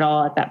way at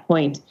all at that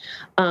point.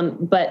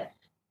 But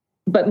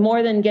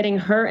more than getting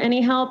her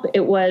any help,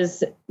 it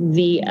was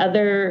the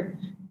other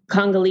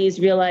Congolese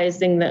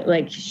realizing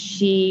that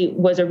she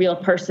was a real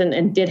person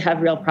and did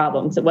have real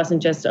problems. It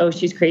wasn't just, oh,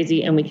 she's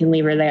crazy and we can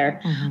leave her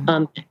there.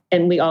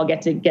 And we all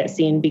get to get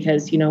seen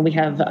because, we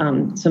have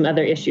some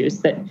other issues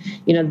that,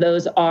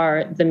 those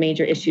are the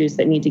major issues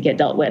that need to get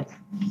dealt with.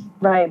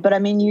 Right.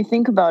 But you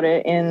think about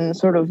it in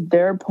sort of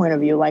their point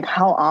of view,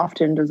 how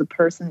often does a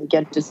person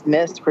get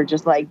dismissed for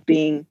just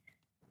being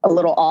a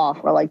little off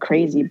or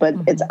crazy, but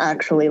it's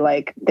actually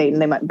they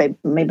might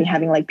maybe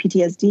having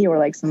PTSD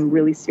or some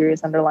really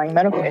serious underlying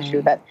medical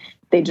issue that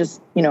they just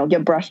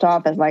get brushed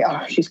off as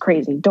oh, she's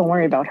crazy, don't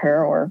worry about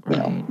her, or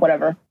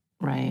whatever.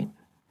 Right.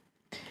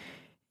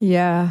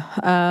 Yeah.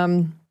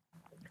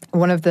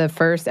 One of the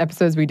first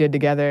episodes we did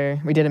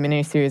together, we did a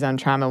mini series on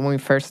trauma when we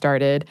first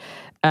started.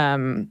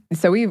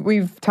 So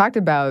we've talked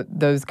about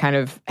those kind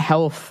of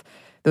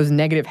those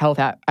negative health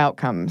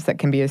outcomes that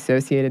can be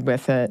associated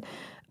with it.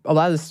 A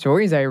lot of the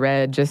stories I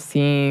read, just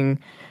seeing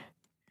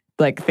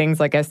things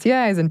like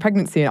STIs and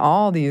pregnancy and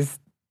all these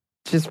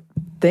just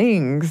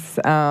things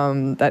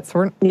that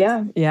sort of...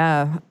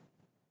 Yeah.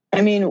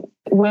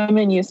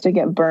 Women used to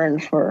get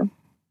burned for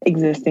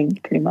existing,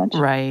 pretty much.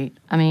 Right.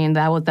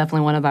 That was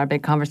definitely one of our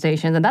big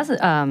conversations. And that's,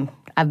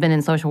 I've been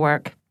in social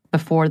work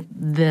before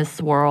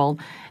this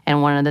world.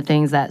 And one of the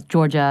things that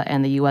Georgia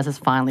and the U.S. has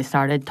finally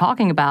started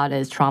talking about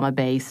is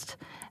trauma-based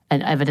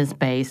an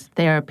evidence-based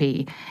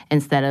therapy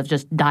instead of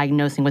just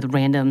diagnosing with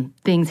random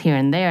things here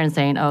and there and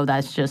saying, oh,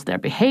 that's just their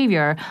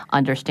behavior,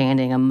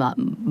 understanding a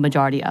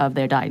majority of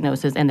their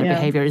diagnosis and their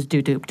behavior is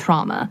due to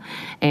trauma.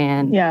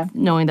 And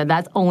knowing that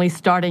that's only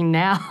starting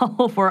now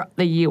for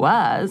the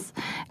U.S.,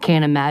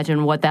 can't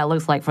imagine what that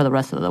looks like for the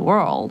rest of the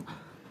world.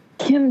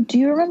 Kim, do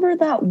you remember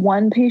that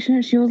one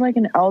patient? She was like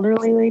an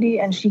elderly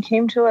lady, and she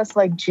came to us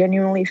like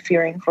genuinely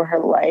fearing for her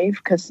life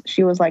because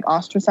she was like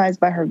ostracized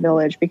by her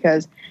village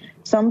because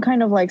some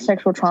kind of like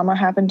sexual trauma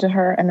happened to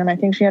her. And then I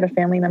think she had a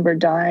family member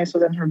die. So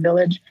then her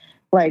village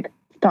like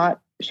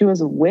thought she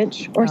was a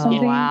witch or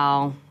something.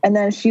 Wow. And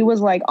then she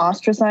was like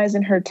ostracized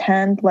in her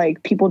tent.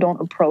 Like people don't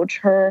approach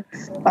her.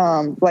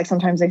 Like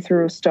sometimes they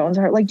threw stones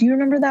at her. Like, do you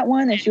remember that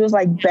one? And she was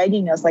like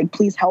begging us, like,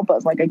 please help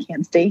us. Like, I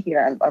can't stay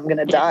here. I'm going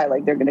to die.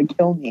 Like they're going to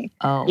kill me.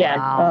 Oh, yeah.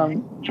 Wow.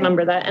 I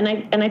remember that.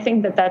 And I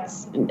think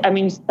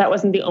that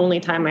wasn't the only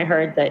time I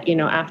heard that,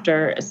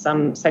 after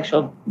some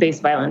sexual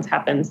based violence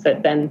happens,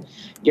 that then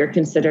you're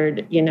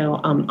considered,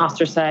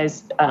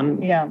 ostracized.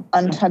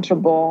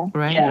 Untouchable.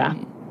 Right. Yeah.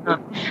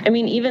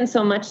 Even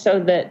so much so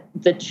that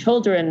the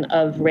children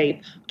of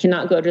rape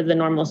cannot go to the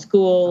normal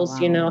schools,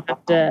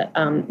 have to,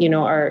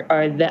 are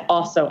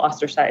also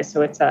ostracized.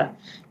 So it's a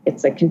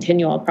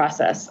continual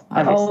process.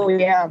 Obviously. Oh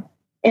yeah.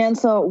 And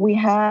so we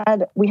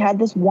had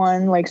this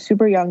one like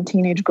super young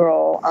teenage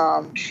girl.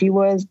 She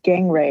was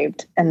gang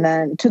raped, and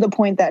then to the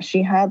point that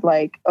she had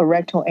like a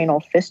rectal anal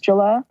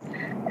fistula,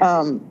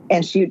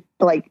 and she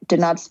like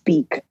did not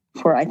speak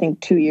for I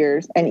think 2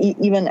 years, and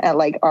even at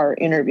like our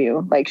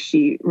interview, like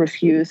she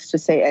refused to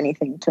say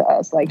anything to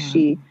us. Like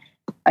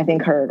I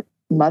think her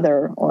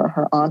mother or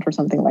her aunt or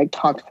something like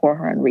talked for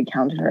her and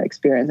recounted her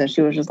experience, and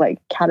she was just like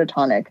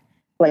catatonic,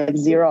 like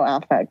zero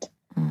affect.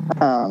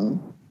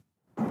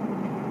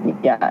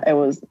 It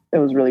was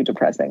really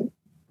depressing.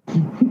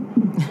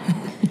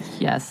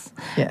 Yes.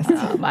 Yes.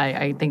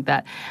 I think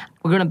that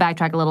we're going to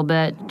backtrack a little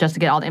bit just to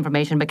get all the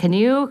information. But can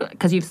you,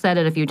 because you've said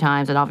it a few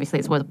times, and obviously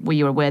it's what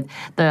you were with,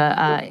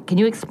 can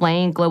you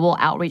explain Global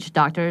Outreach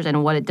Doctors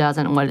and what it does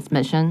and what its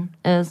mission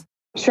is?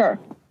 Sure.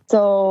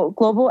 So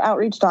Global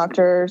Outreach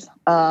Doctors,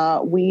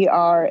 we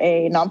are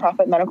a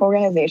nonprofit medical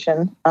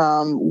organization.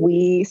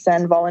 We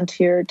send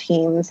volunteer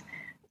teams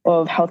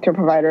of healthcare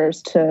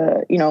providers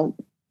to,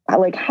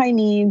 like high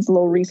needs,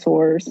 low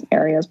resource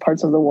areas,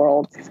 parts of the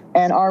world.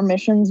 And our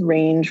missions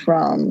range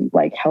from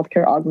like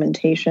healthcare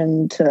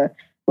augmentation to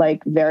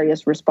like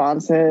various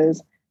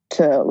responses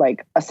to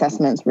like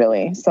assessments,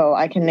 really. So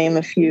I can name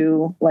a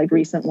few like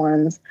recent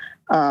ones.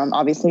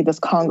 Obviously this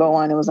Congo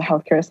one, it was a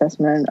healthcare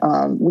assessment.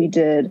 We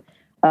did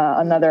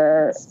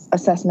another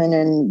assessment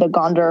in the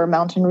Gondar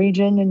mountain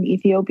region in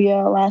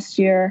Ethiopia last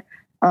year.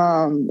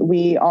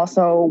 We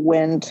also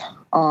went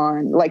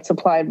on like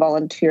supplied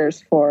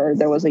volunteers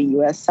there was a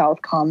U.S.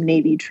 Southcom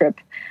Navy trip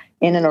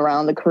in and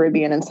around the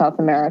Caribbean and South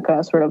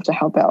America, sort of to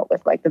help out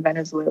with like the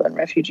Venezuelan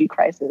refugee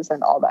crisis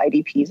and all the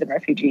IDPs and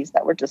refugees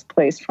that were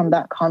displaced from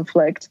that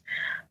conflict.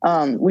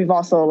 We've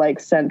also like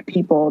sent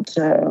people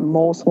to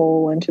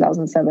Mosul in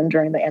 2007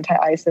 during the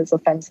anti-ISIS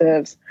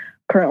offensives.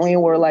 Currently,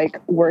 we're like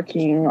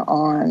working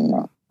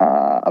on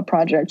a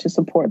project to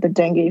support the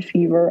dengue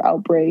fever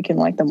outbreak in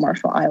like the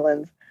Marshall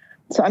Islands.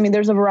 So,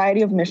 there's a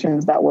variety of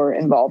missions that we're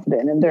involved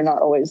in, and they're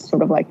not always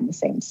sort of like in the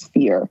same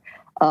sphere.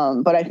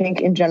 But I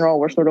think in general,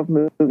 we're sort of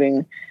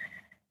moving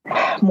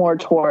more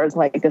towards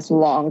like this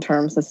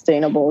long-term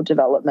sustainable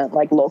development,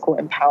 like local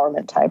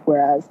empowerment type,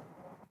 whereas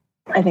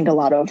I think a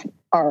lot of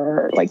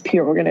our like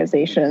peer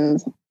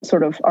organizations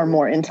sort of are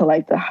more into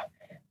like the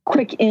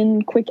quick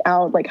in, quick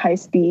out, like high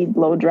speed,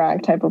 low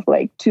drag type of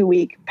like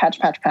 2-week patch,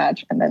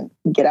 and then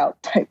get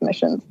out type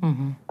missions.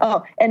 Mm-hmm.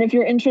 Oh, and if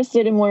you're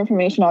interested in more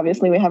information,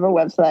 obviously we have our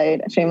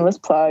website, shameless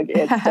plug.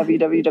 It's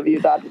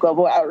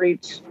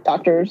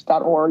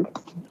www.globaloutreachdoctors.org.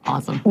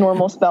 Awesome.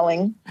 Normal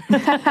spelling.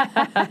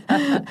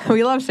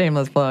 We love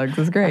shameless plugs.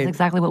 It's great. That's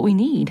exactly what we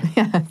need.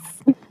 Yes.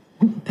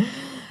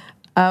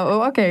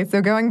 Okay. So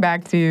going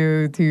back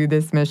to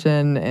this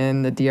mission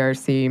in the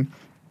DRC,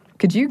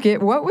 could you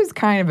what was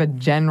kind of a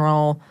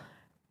general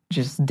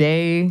just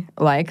day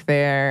like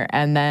there?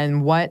 And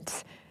then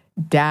what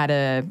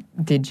data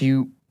did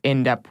you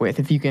end up with?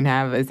 If you can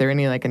is there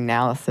any like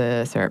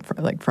analysis or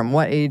like from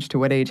what age to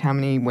what age, how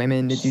many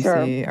women did you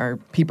see or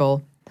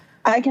people?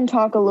 I can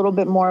talk a little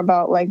bit more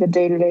about like the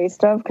day-to-day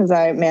stuff because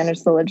I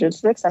manage the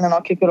logistics, and then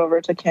I'll kick it over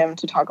to Kim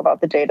to talk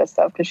about the data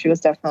stuff because she was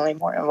definitely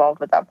more involved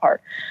with that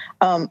part.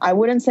 I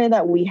wouldn't say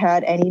that we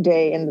had any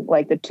day in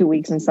like the 2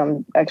 weeks and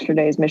some extra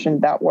days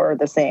mission that were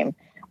the same.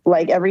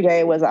 Like every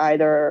day was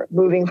either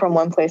moving from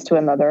one place to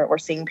another or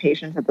seeing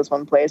patients at this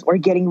one place or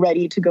getting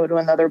ready to go to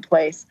another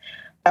place.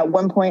 At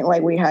one point,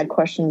 like we had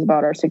questions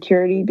about our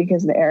security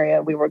because the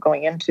area we were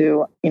going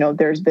into,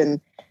 there's been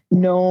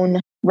known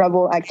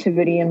rebel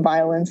activity and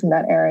violence in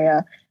that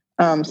area.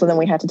 So then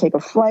we had to take a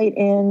flight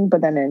in,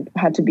 but then it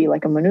had to be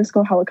like a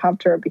MONUSCO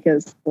helicopter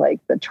because like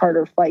the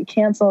charter flight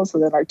canceled. So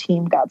then our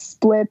team got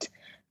split.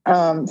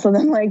 So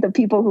then like the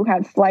people who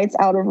had flights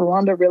out of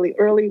Rwanda really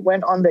early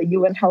went on the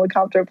UN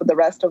helicopter, but the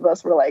rest of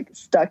us were like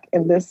stuck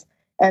in this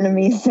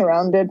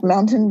enemy-surrounded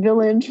mountain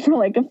village for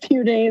like a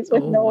few days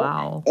with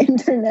no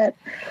internet.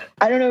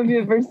 I don't know if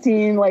you've ever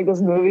seen like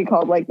this movie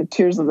called like The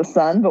Tears of the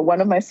Sun, but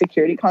one of my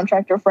security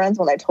contractor friends,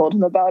 when I told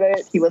him about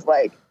it, he was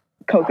like,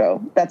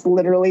 Coco, that's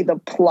literally the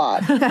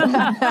plot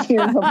of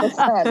Tears of the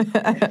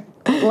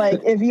Sun. Like,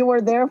 if you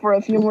were there for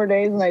a few more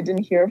days and I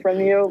didn't hear from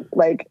you,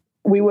 like,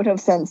 we would have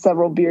sent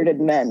several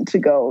bearded men to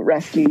go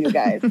rescue you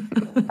guys.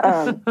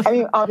 I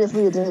mean,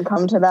 obviously it didn't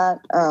come to that.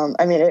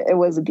 I mean, it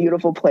was a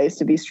beautiful place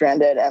to be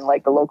stranded, and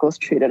like the locals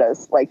treated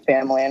us like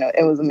family, and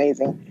it was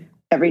amazing.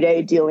 Every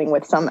day dealing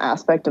with some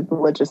aspect of the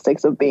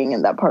logistics of being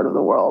in that part of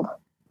the world.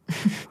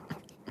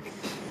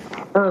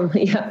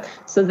 Yeah.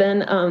 So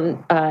then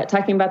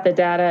talking about the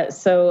data,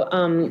 so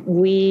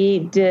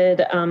we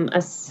did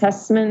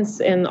assessments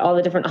in all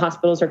the different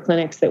hospitals or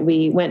clinics that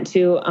we went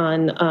to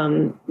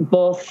on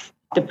both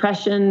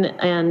depression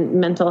and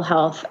mental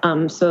health.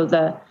 So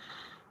the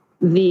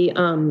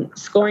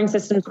scoring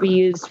systems we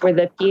used were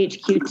the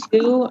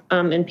PHQ-2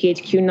 and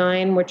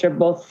PHQ-9, which are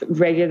both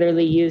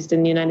regularly used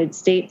in the United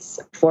States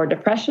for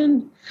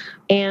depression.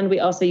 And we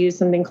also used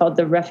something called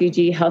the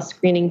Refugee Health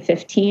Screening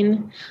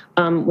 15,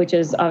 which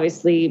has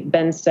obviously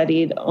been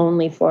studied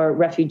only for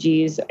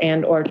refugees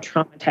and or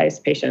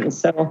traumatized patients.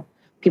 So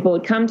people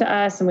would come to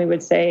us and we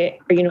would say,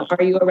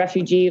 are you a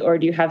refugee or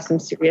do you have some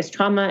serious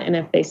trauma? And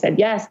if they said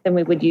yes, then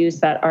we would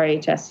use that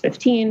RHS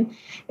 15.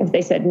 If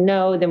they said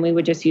no, then we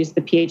would just use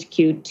the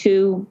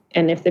PHQ-2.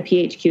 And if the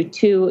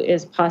PHQ-2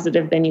 is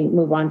positive, then you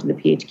move on to the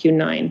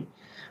PHQ-9.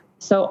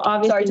 So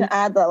obviously, sorry to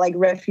add that like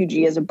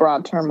refugee is a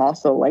broad term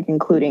also, like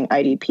including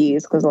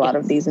IDPs, because a lot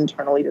of these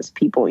internally just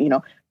people,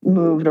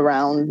 moved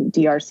around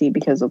DRC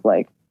because of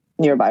like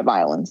nearby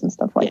violence and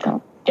stuff like that.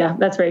 Yeah,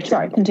 that's very true.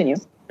 Sorry, continue.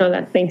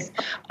 No, thanks.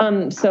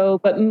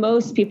 But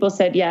most people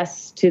said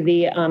yes to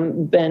the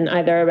been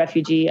either a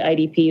refugee,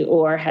 IDP,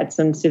 or had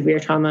some severe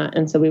trauma.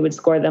 And so we would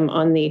score them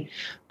on the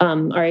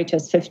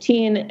RHS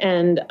 15,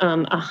 and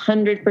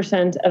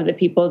 100% of the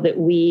people that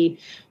we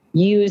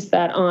used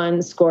that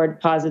on scored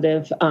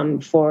positive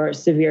for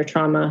severe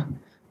trauma.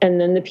 And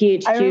then the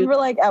PHQ. I remember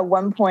like at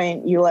one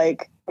point you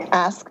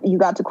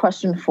got to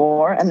question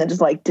 4 and then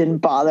just like didn't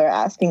bother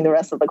asking the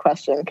rest of the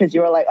question because you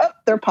were like, oh,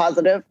 they're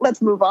positive.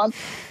 Let's move on.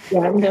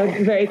 Yeah, no,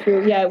 very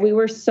true. Yeah, we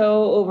were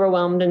so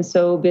overwhelmed and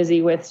so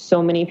busy with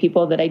so many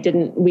people that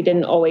we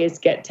didn't always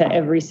get to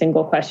every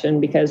single question,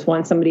 because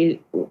once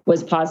somebody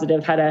was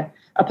positive, had a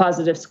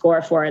positive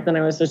score for it, then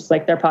I was just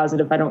like, they're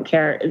positive. I don't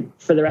care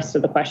for the rest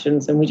of the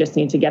questions. And we just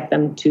need to get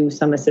them to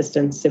some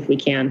assistance if we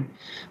can.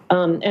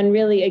 And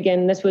really,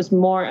 again, this was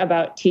more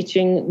about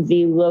teaching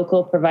the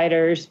local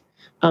providers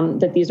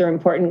that these are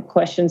important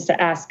questions to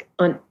ask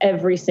on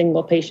every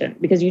single patient,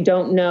 because you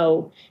don't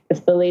know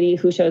if the lady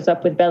who shows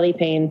up with belly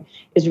pain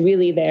is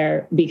really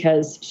there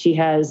because she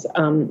has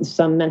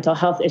some mental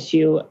health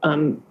issue,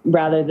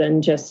 rather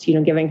than just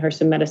giving her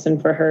some medicine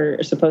for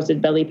her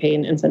supposed belly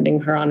pain and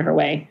sending her on her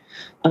way.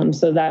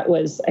 So that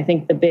was, I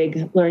think, the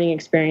big learning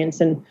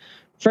experience. And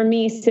for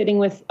me, sitting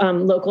with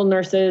local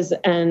nurses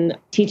and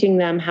teaching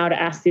them how to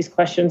ask these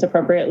questions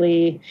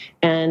appropriately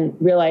and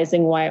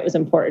realizing why it was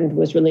important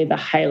was really the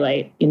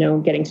highlight,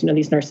 getting to know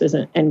these nurses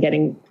and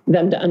getting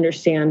them to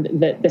understand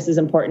that this is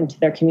important to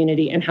their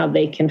community and how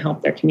they can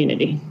help their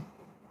community.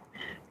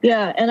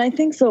 Yeah, and I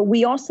think so.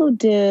 We also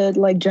did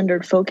like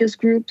gendered focus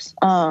groups.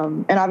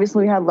 And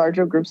obviously we had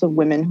larger groups of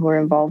women who were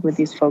involved with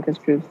these focus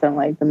groups than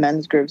like the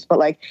men's groups. But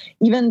like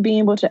even being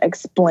able to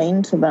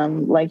explain to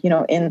them, like,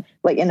 in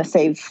a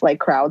safe like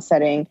crowd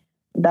setting,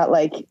 that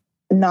like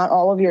not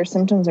all of your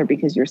symptoms are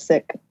because you're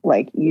sick.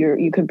 Like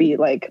you could be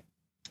like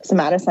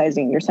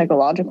somaticizing your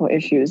psychological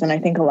issues. And I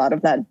think a lot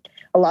of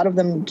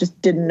them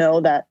just didn't know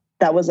that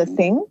that was a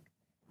thing.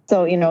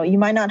 So, you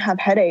might not have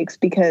headaches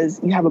because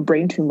you have a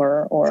brain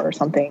tumor or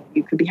something.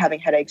 You could be having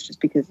headaches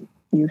just because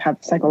you have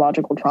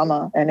psychological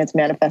trauma and it's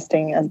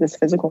manifesting as this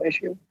physical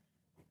issue.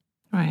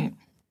 Right.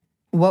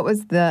 What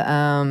was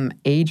the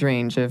age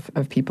range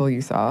of people you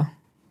saw?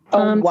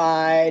 A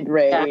wide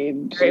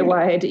range. Yeah, very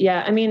wide.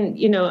 Yeah. I mean,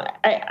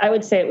 I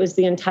would say it was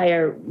the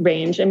entire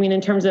range. I mean,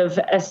 in terms of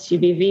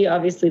SGBV,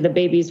 obviously the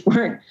babies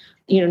weren't,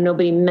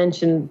 nobody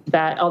mentioned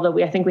that,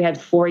 although I think we had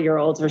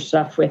 4-year-olds or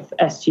stuff with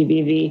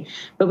SGBV,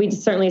 but we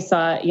certainly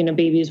saw,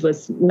 babies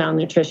with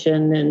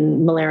malnutrition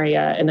and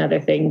malaria and other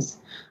things,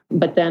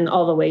 but then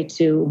all the way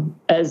to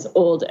as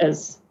old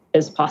as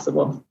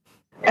possible.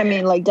 I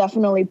mean, like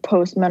definitely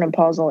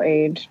postmenopausal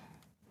age.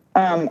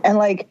 And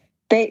like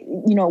they,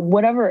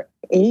 whatever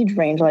age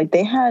range, like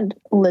they had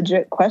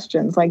legit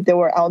questions. Like there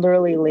were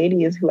elderly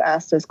ladies who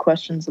asked us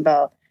questions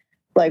about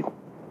like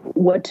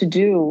what to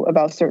do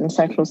about certain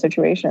sexual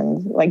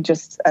situations, like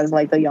just as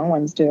like the young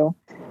ones do.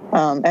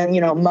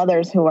 And,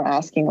 mothers who were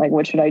asking like,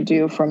 what should I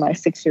do for my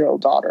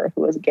 6-year-old daughter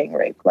who was gang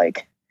raped?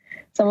 Like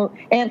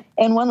and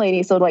one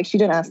lady, so like, she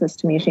didn't ask this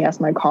to me, she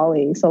asked my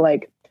colleague. So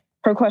like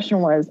her question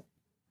was,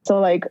 so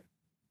like,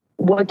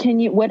 what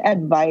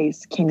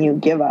advice can you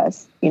give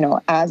us,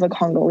 as a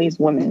Congolese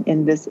woman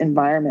in this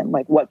environment?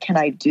 Like, what can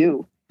I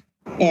do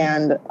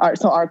And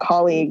our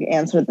colleague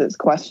answered this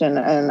question,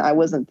 and I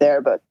wasn't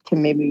there, but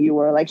Kim, maybe you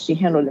were. Like, she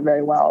handled it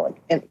very well.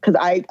 Like, and because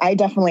I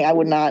definitely I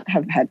would not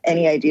have had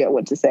any idea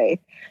what to say.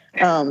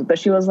 But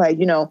she was like,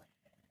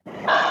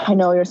 I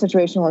know your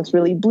situation looks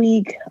really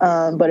bleak,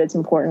 but it's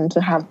important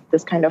to have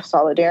this kind of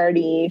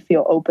solidarity,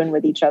 feel open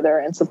with each other,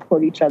 and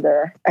support each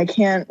other. I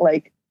can't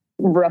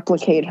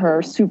replicate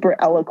her super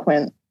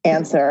eloquent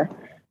answer,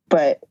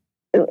 but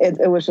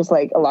it was just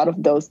like a lot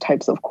of those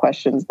types of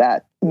questions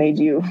that made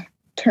you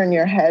turn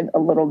your head a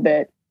little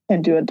bit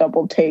and do a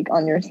double take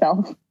on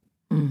yourself.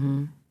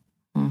 Mm-hmm.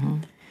 Mm-hmm.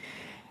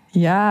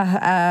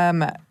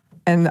 Yeah.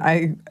 And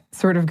I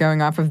sort of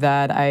going off of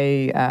that,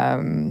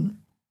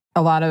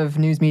 a lot of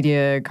news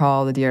media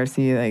call the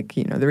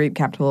DRC the rape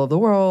capital of the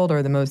world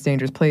or the most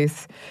dangerous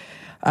place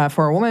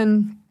for a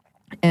woman.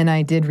 And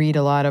I did read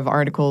a lot of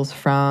articles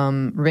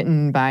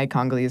written by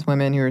Congolese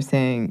women who are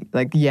saying,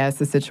 yes,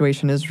 the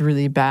situation is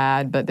really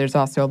bad, but there's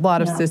also a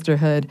lot of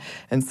sisterhood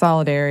and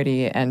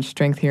solidarity and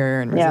strength here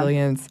and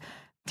resilience.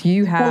 Do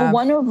you have...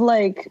 Well, one of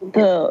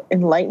the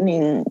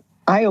enlightening,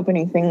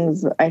 eye-opening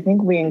things I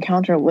think we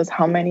encountered was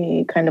how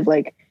many kind of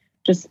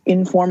just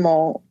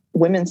informal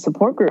women's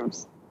support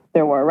groups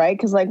there were, right?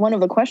 Because one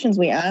of the questions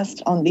we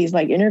asked on these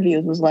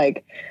interviews was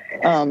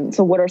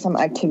so what are some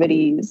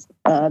activities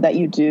that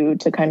you do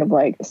to kind of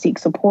seek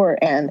support?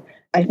 And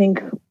I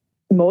think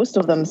most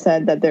of them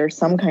said that there's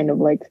some kind of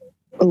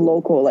a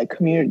local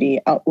community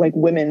out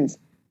women's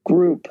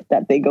group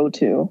that they go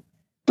to.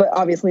 But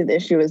obviously the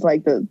issue is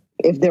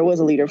if there was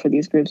a leader for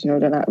these groups, they're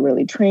not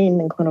really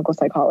trained in clinical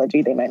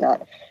psychology. They might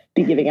not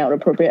be giving out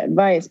appropriate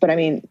advice. But I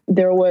mean,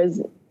 there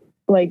was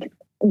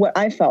what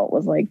I felt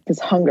was this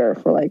hunger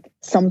for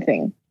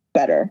something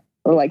better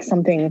or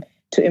something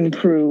to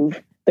improve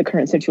the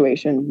current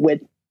situation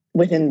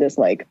within this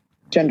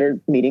gender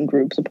meeting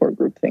group, support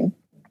group thing.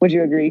 Would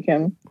you agree,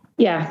 Kim?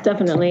 Yeah,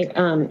 definitely.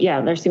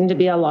 There seemed to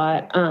be a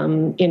lot,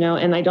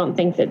 and I don't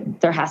think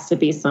that there has to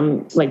be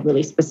some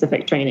really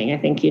specific training. I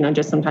think,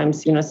 just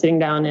sometimes, sitting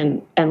down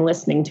and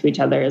listening to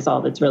each other is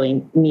all that's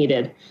really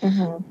needed.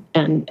 Mm-hmm.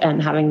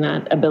 And having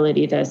that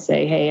ability to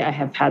say, hey, I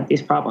have had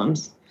these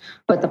problems.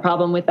 But the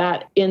problem with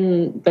that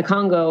in the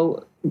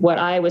Congo, what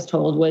I was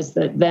told was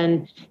that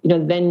then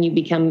you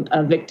become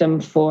a victim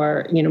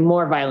for,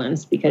 more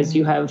violence because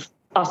you have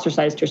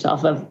ostracized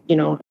yourself of,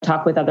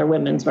 talk with other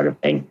women sort of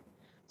thing.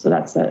 So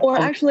that's it. Or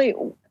actually,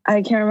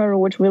 I can't remember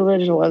which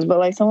village it was,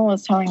 but someone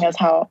was telling us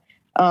how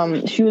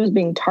she was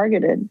being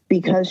targeted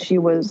because she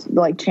was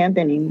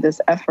championing this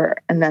effort.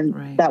 And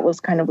then that was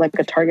kind of a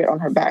target on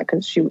her back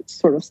because she was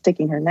sort of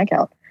sticking her neck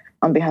out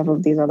on behalf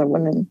of these other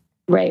women.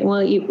 Right. Well,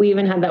 we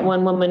even had that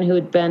one woman who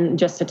had been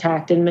just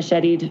attacked and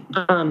macheted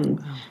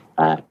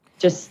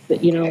just,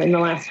 in the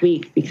last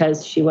week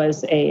because she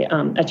was a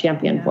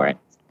champion for it.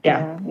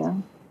 Yeah.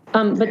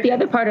 But the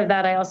other part of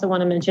that I also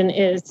want to mention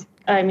is,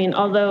 I mean,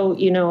 although,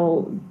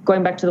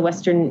 going back to the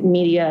Western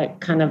media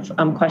kind of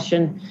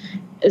question,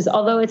 is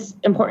although it's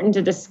important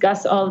to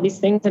discuss all of these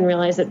things and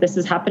realize that this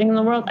is happening in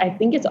the world, I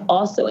think it's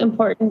also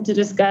important to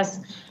discuss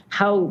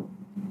how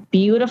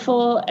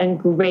beautiful and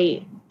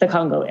great the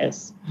Congo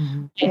is.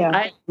 Mm-hmm. Yeah.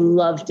 I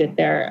loved it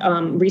there.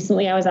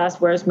 Recently, I was asked,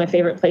 where's my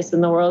favorite place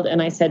in the world?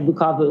 And I said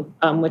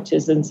Bukavu, which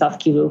is in South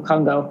Kivu,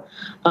 Congo.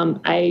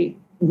 I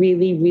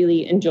really,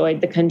 really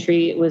enjoyed the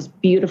country. It was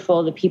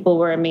beautiful. The people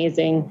were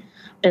amazing.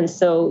 And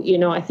so,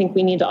 I think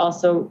we need to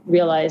also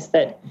realize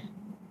that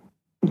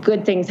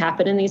good things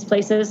happen in these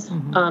places.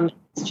 Mm-hmm.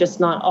 It's just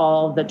not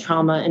all the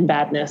trauma and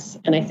badness.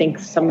 And I think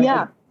some of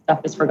the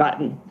stuff is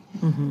forgotten.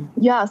 Mm-hmm.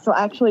 Yeah. So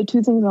actually,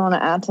 two things I want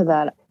to add to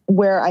that.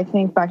 Where I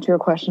think back to your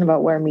question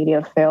about where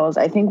media fails,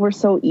 I think we're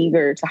so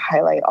eager to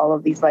highlight all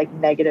of these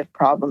negative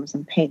problems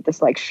and paint this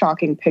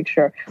shocking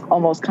picture,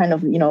 almost kind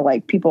of,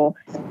 people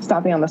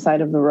stopping on the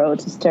side of the road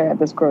to stare at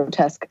this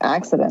grotesque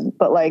accident.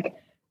 But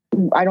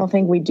I don't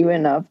think we do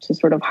enough to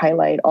sort of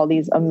highlight all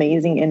these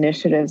amazing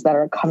initiatives that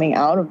are coming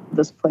out of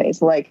this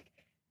place,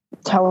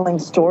 telling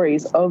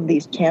stories of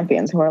these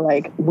champions who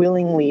are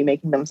willingly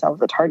making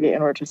themselves a target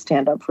in order to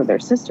stand up for their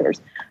sisters.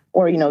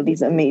 Or,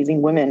 these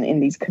amazing women in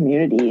these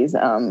communities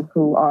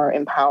who are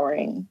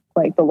empowering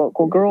the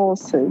local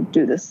girls to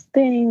do this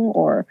thing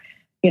or,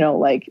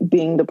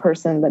 being the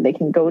person that they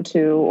can go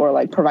to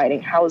or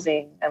providing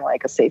housing and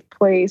a safe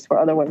place for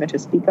other women to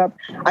speak up.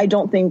 I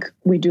don't think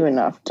we do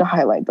enough to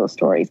highlight those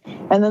stories.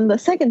 And then the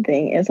second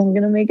thing is I'm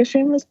going to make a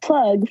shameless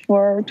plug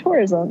for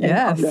tourism in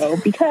Congo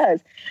because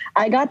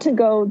I got to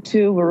go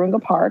to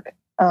Virunga Park,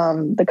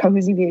 the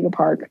Kahuzi Biega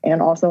Park, and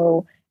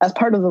also as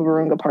part of the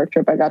Virunga Park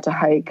trip, I got to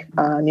hike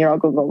near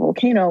Nyiragongo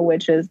volcano,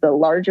 which is the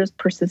largest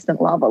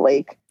persistent lava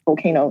lake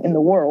volcano in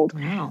the world.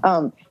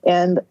 Wow.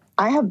 And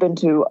I have been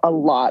to a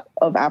lot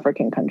of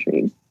African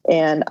countries,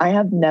 and I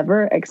have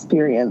never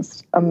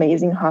experienced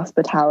amazing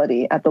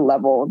hospitality at the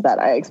level that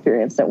I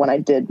experienced it when I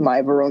did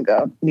my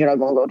Virunga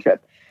Nyiragongo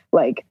trip.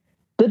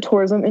 The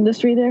tourism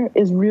industry there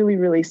is really,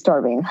 really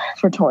starving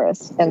for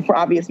tourists, and for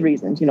obvious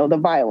reasons, the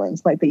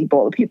violence, the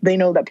Ebola, they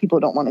know that people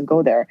don't want to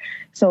go there.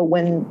 So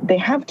when they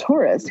have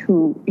tourists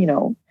who,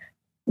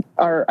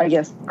 are, I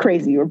guess,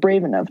 crazy or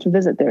brave enough to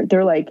visit there,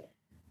 they're like,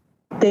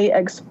 they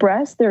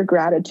express their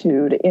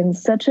gratitude in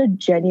such a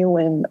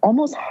genuine,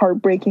 almost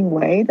heartbreaking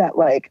way that,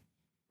 like,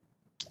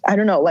 I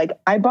don't know, like,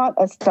 I bought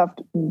a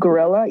stuffed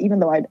gorilla, even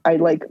though I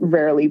like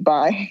rarely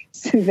buy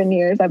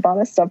souvenirs. I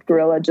bought a stuffed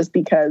gorilla just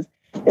because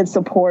it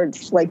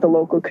supports like the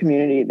local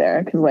community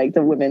there, because like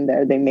the women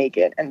there, they make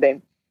it, and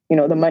they, you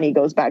know, the money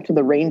goes back to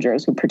the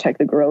rangers who protect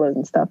the gorillas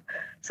and stuff.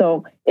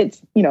 So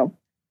it's, you know,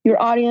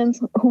 your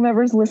audience,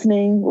 whomever's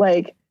listening,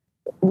 like,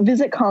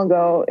 visit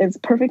Congo. It's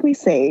perfectly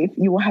safe.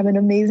 You will have an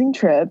amazing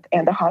trip,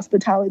 and the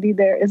hospitality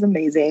there is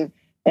amazing,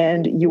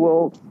 and you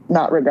will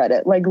not regret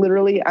it. Like,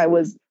 literally, I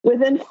was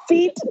within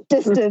feet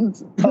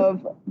distance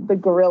of the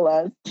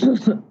gorillas,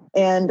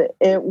 and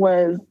it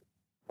was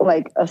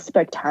like a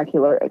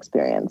spectacular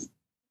experience.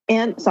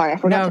 And sorry, I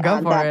forgot to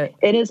add that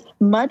it is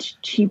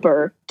much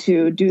cheaper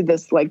to do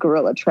this like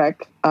gorilla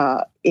trek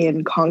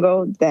in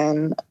Congo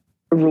than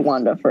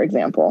Rwanda, for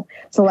example.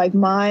 So like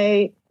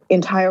my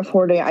entire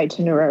 4-day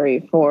itinerary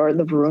for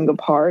the Virunga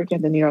Park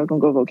and the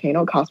Nyiragongo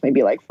volcano cost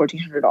maybe like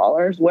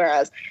 $1,400,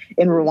 whereas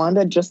in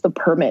Rwanda, just the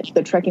permit,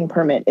 the trekking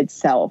permit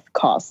itself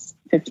costs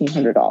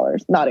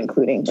 $1,500, not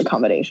including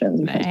accommodations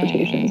and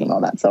transportations and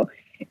all that. So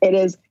it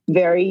is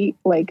very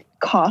like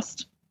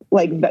cost,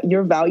 like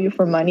your value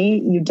for money,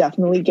 you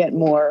definitely get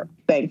more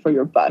bang for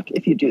your buck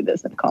if you do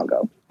this in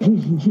Congo.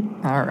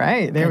 All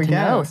right, there we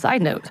go.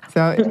 Side note.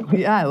 So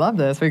yeah, I love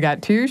this. We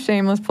got 2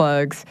 shameless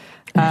plugs.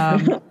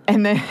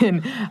 And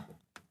then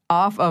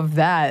off of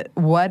that,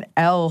 what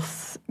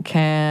else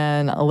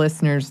can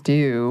listeners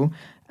do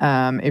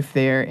if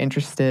they're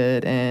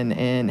interested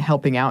in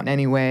helping out in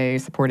any way,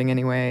 supporting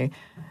any way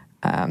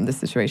the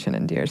situation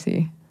in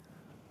DRC?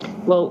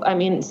 Well, I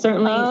mean,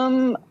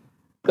 certainly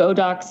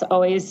GoDocs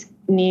always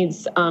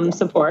needs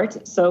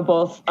support. So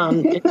both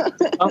in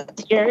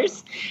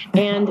volunteers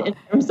and in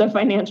terms of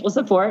financial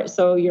support.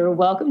 So you're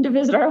welcome to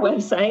visit our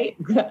website,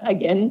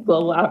 again,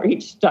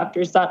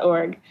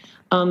 globaloutreachdoctors.org.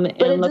 But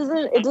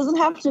it doesn't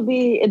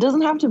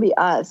have to be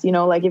us, you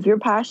know, like if you're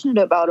passionate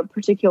about a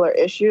particular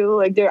issue,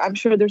 like I'm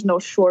sure there's no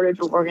shortage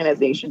of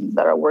organizations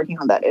that are working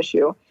on that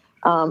issue.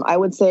 I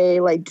would say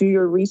like do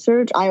your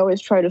research. I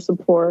always try to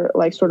support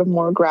like sort of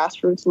more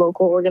grassroots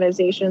local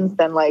organizations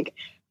than like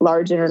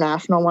large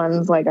international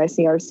ones like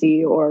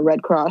ICRC or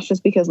Red Cross,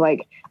 just because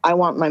like I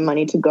want my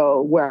money to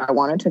go where I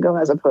want it to go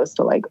as opposed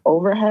to like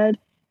overhead.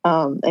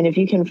 And if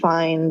you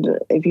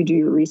do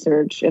your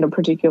research in a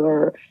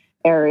particular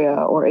area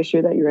or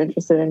issue that you're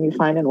interested in, you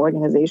find an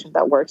organization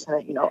that works in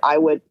it, you know, I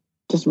would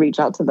just reach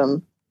out to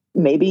them.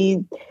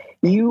 Maybe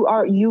you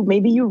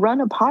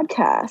run a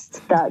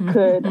podcast that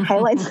could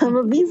highlight some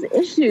of these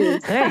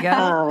issues. There you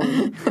go.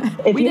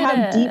 If you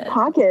have deep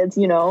pockets,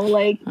 you know,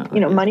 like, you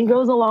know, money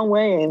goes a long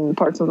way in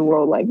parts of the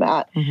world like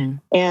that. Mm-hmm.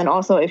 And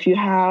also if you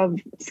have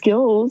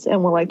skills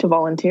and would like to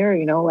volunteer,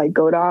 you know, like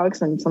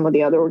GoDocs and some of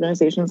the other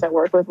organizations I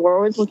work with, we're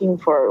always looking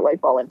for like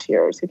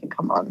volunteers who can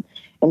come on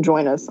and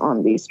join us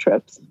on these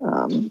trips.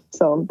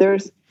 So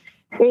there's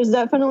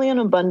definitely an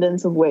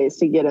abundance of ways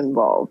to get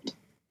involved.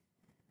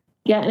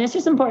 Yeah, and it's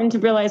just important to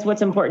realize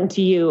what's important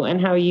to you and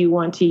how you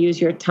want to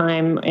use your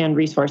time and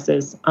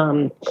resources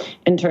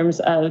in terms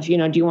of, you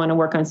know, do you want to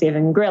work on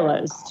saving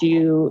gorillas? Do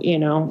you, you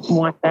know,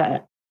 want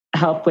that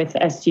help with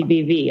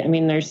SGBV? I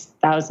mean, there's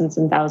thousands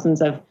and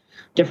thousands of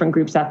different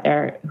groups out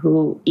there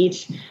who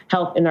each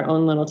help in their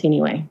own little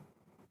teeny way.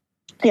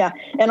 Yeah,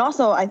 and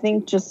also I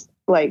think just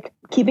like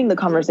keeping the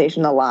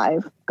conversation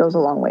alive goes a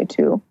long way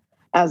too.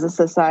 As a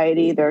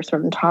society, there are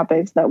certain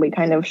topics that we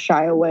kind of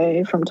shy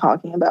away from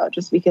talking about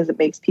just because it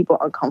makes people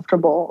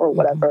uncomfortable or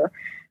whatever.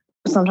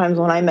 Sometimes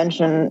when I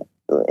mention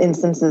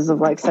instances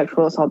of like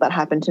sexual assault that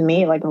happened to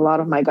me, like a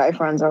lot of my guy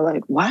friends are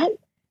like, what?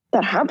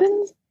 That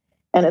happens?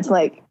 And it's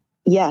like,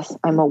 yes,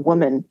 I'm a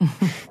woman.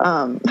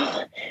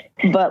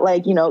 But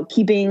like, you know,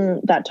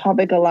 keeping that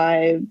topic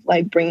alive,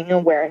 like bringing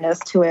awareness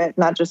to it,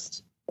 not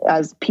just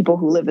as people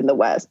who live in the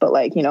West, but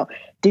like, you know,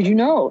 did you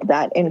know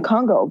that in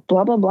Congo,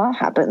 blah, blah, blah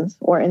happens,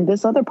 or in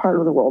this other part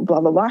of the world,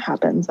 blah, blah, blah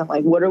happens. And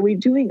like, what are we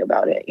doing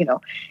about it? You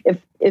know,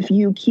 if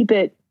you keep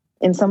it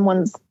in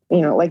someone's,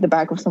 you know, like the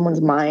back of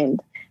someone's mind,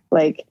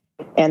 like,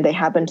 and they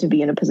happen to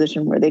be in a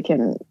position where they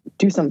can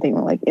do something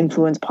or like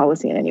influence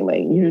policy in any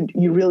way,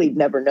 you really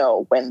never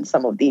know when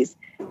some of these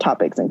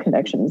topics and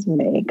connections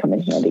may come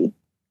in handy.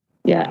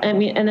 Yeah, I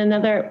mean, and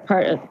another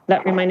part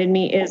that reminded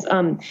me is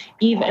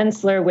Eve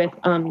Ensler with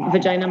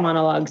Vagina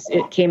Monologues.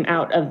 It came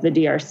out of the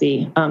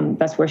DRC.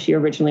 That's where she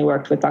originally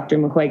worked with Dr.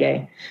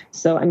 Mukwege.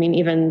 So, I mean,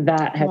 even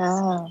that has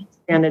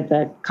expanded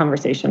the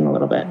conversation a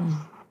little bit.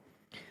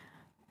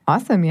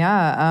 Awesome,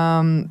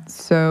 yeah.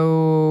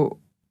 So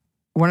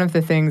one of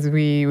the things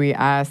we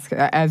ask,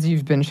 as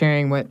you've been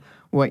sharing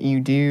what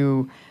you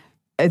do,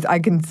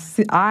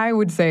 I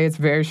would say it's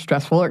very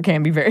stressful, or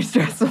can be very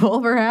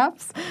stressful,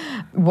 perhaps.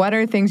 What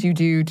are things you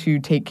do to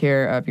take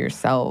care of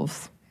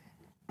yourselves?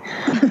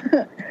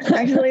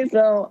 Actually,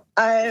 so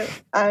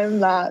I'm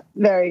not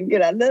very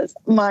good at this.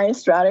 My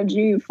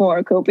strategy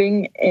for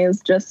coping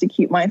is just to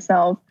keep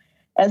myself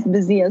as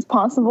busy as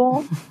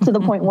possible to the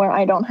point where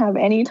I don't have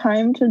any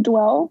time to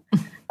dwell.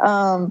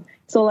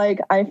 So like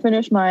I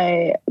finished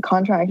my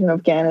contract in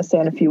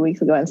Afghanistan a few weeks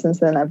ago, and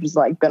since then I've just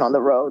like been on the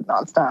road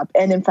nonstop.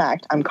 And in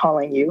fact, I'm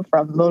calling you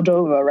from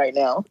Moldova right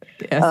now.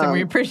 Yes, and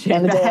we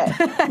appreciate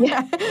that.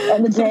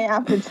 And the day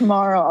after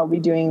tomorrow, I'll be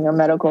doing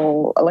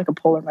a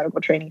polar medical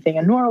training thing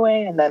in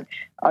Norway, and then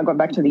I'll go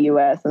back to the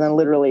U.S. And then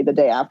literally the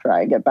day after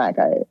I get back,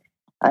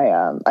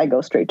 I go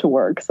straight to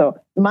work. So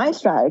my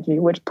strategy,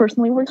 which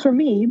personally works for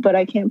me, but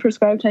I can't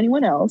prescribe to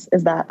anyone else,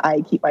 is that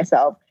I keep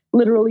myself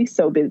literally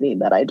so busy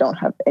that I don't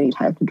have any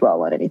time to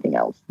dwell on anything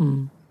else.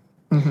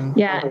 Mm-hmm.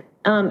 Yeah.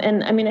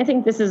 And I mean, I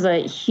think this is a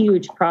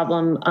huge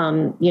problem,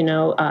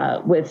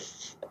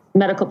 with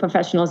medical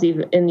professionals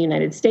even in the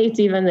United States,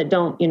 even that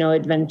don't,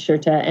 adventure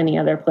to any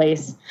other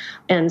place.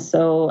 And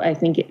so I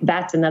think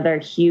that's another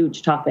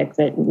huge topic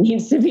that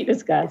needs to be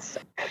discussed.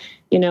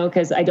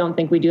 Because I don't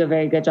think we do a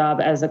very good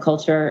job as a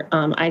culture.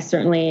 I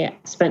certainly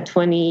spent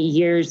 20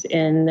 years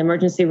in the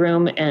emergency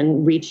room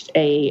and reached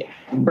a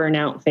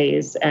burnout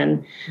phase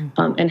and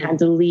had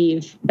to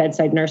leave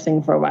bedside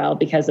nursing for a while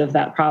because of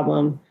that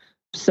problem.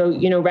 So,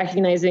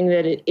 recognizing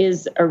that it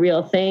is a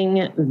real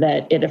thing,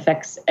 that it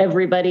affects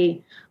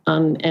everybody,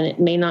 and it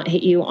may not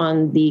hit you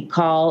on the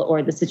call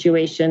or the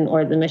situation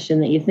or the mission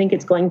that you think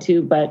it's going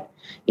to, but,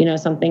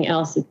 something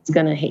else, it's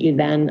going to hit you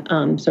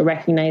then. So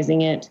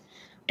recognizing it.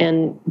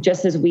 And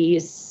just as we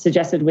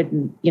suggested with,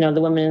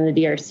 the women in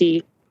the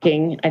DRC,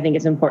 I think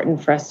it's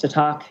important for us to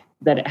talk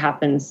that it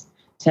happens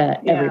to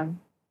everyone.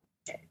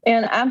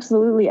 And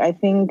absolutely, I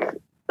think,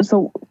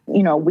 so,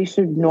 we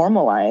should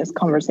normalize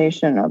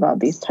conversation about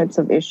these types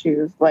of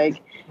issues.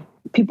 Like,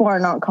 people are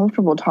not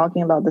comfortable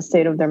talking about the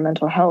state of their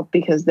mental health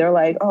because they're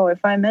like, oh,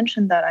 if I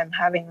mention that I'm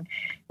having,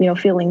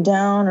 feeling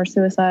down or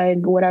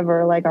suicide,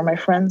 whatever, like, are my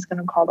friends going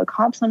to call the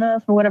cops on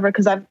us or whatever?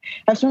 Because I've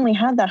certainly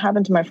had that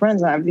happen to my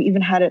friends, and I've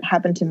even had it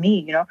happen to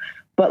me,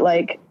 But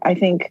like, I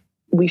think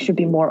we should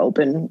be more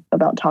open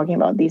about talking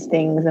about these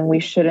things, and we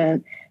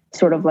shouldn't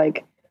sort of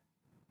like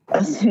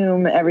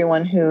assume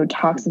everyone who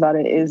talks about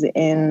it is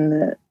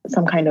in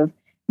some kind of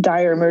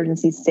dire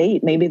emergency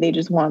state. Maybe they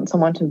just want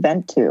someone to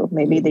vent to.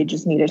 Maybe they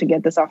just needed to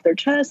get this off their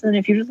chest. And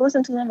if you just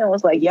listen to them, it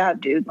was like, yeah,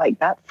 dude, like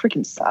that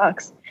freaking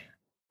sucks.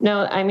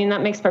 No, I mean,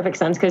 that makes perfect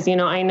sense because,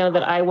 I know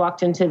that I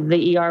walked into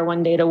the ER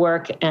one day to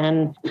work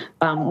and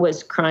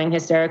was crying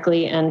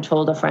hysterically and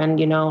told a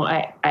friend,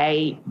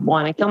 I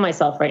want to kill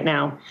myself right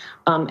now.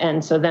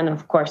 And so then,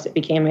 of course, it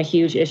became a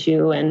huge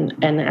issue.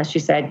 And as she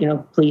said,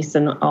 police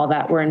and all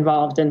that were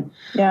involved. And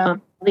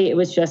it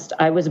was just,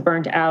 I was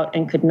burnt out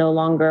and could no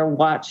longer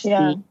watch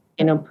the,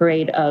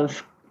 parade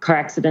of car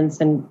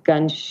accidents and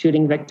gun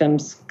shooting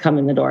victims come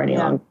in the door any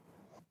longer.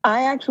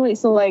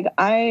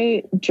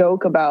 I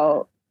joke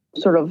about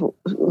sort of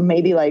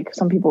maybe like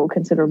some people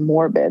consider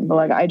morbid, but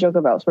like I joke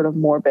about sort of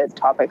morbid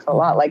topics a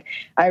lot. Like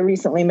I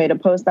recently made a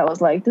post that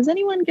was like, does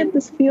anyone get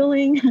this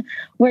feeling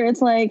where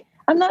it's like,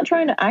 I'm not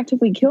trying to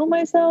actively kill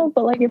myself,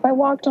 but like if I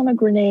walked on a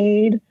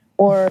grenade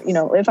or,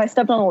 if I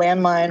stepped on a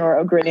landmine or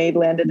a grenade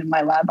landed in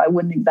my lap, I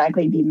wouldn't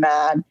exactly be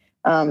mad.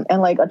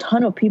 And like a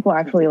ton of people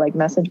actually like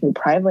messaged me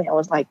privately. I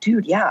was like,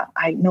 dude, yeah,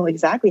 I know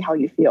exactly how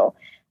you feel.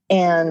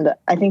 And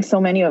I think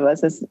so many of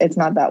us, it's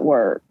not that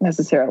we're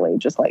necessarily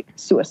just like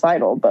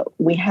suicidal, but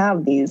we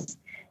have these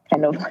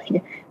kind of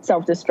like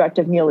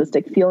self-destructive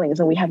nihilistic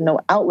feelings and we have no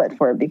outlet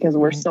for it because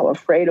we're so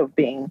afraid of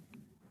being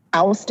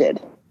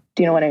ousted.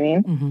 Do you know what I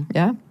mean? Mm-hmm.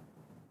 Yeah.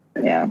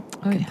 Yeah.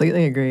 I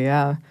completely agree.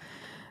 Yeah.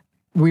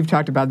 We've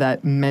talked about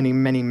that many,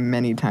 many,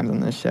 many times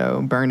on this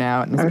show.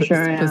 Burnout, and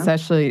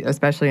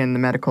especially in the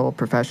medical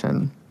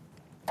profession.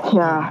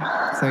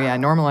 Yeah. So yeah,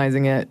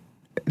 normalizing it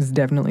is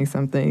definitely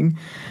something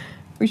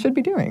we should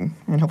be doing,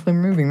 and hopefully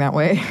we're moving that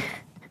way.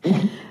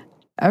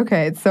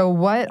 Okay, so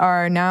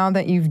now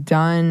that you've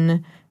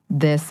done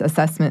this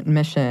assessment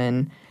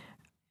mission,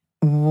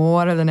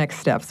 what are the next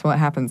steps? What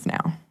happens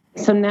now?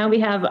 So now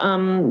we have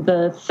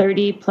the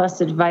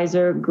 30-plus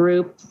advisor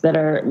group that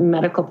are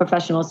medical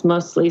professionals,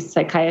 mostly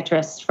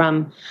psychiatrists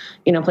from,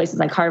 places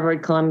like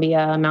Harvard,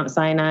 Columbia, Mount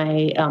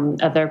Sinai,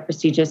 other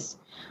prestigious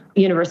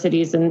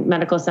universities and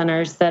medical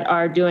centers that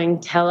are doing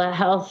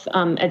telehealth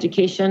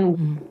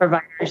education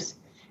providers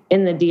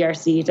in the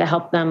DRC to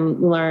help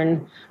them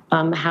learn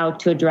how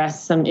to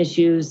address some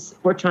issues.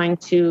 We're trying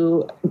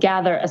to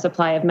gather a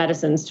supply of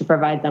medicines to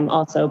provide them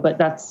also, but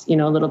that's, a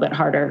little bit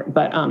harder.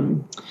 But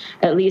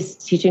at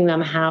least teaching them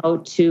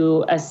how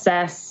to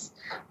assess,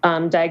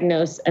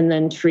 diagnose, and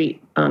then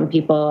treat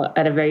people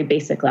at a very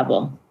basic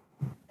level.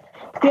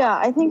 Yeah,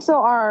 I think so.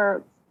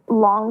 Our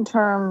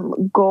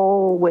long-term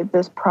goal with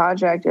this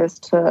project is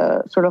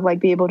to sort of like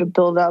be able to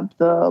build up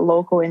the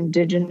local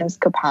indigenous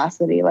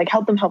capacity, like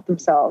help them help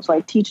themselves,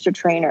 like teach the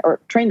trainer or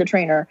train the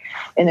trainer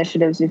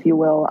initiatives, if you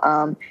will.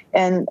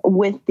 And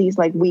with these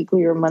like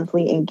weekly or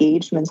monthly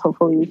engagements,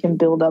 hopefully we can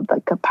build up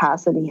that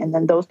capacity, and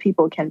then those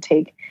people can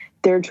take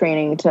their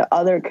training to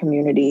other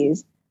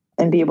communities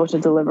and be able to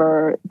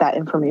deliver that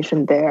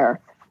information there.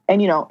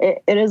 And,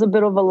 it is a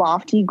bit of a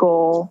lofty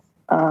goal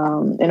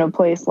in a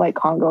place like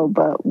Congo,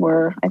 but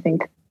we're, I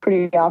think,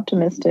 pretty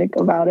optimistic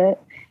about it.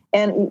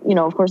 And,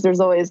 of course, there's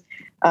always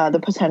the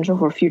potential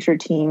for future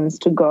teams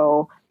to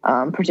go,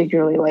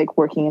 particularly like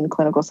working in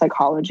clinical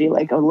psychology,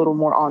 like a little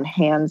more on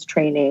hands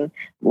training,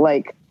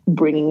 like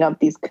bringing up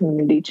these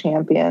community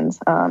champions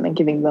and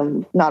giving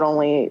them not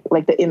only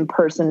like the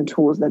in-person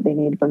tools that they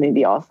need, but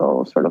maybe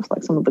also sort of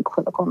like some of the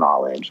clinical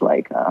knowledge,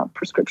 like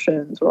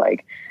prescriptions or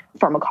like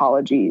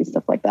pharmacology,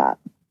 stuff like that.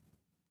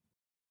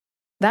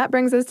 That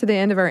brings us to the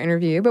end of our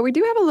interview, but we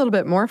do have a little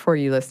bit more for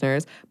you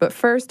listeners. But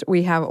first,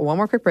 we have one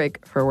more quick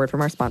break for a word from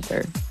our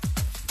sponsor.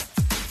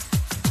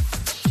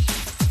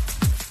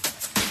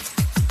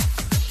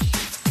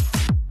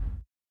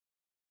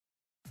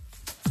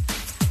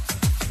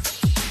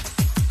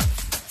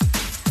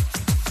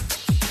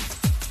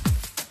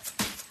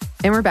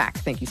 And we're back.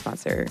 Thank you,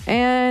 sponsor.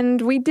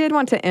 And we did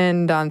want to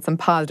end on some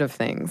positive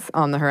things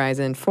on the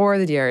horizon for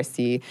the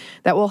DRC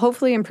that will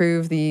hopefully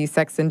improve the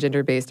sex and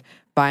gender-based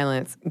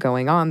violence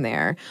going on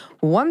there.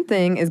 One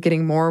thing is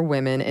getting more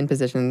women in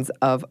positions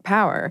of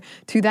power.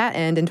 To that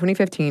end, in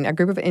 2015, a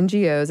group of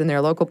NGOs and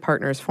their local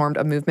partners formed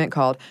a movement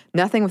called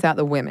Nothing Without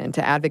the Women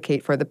to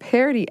advocate for the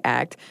Parity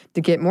Act to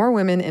get more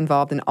women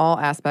involved in all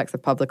aspects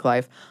of public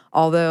life,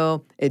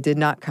 although it did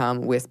not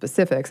come with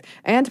specifics,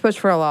 and to push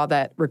for a law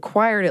that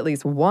required at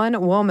least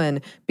one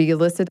woman be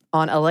listed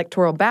on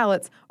electoral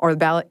ballots or the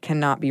ballot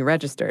cannot be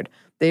registered.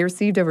 They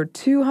received over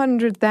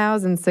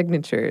 200,000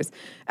 signatures.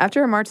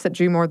 After a march that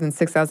drew more than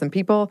 6,000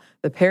 people,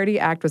 the Parity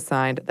Act was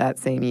signed that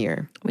same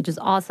year. Which is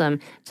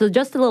awesome. So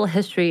just a little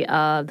history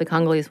of the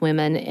Congolese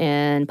women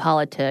in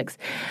politics.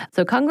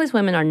 So Congolese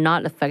women are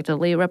not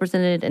effectively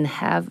represented and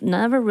have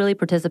never really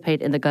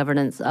participated in the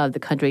governance of the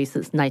country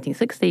since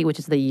 1960, which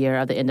is the year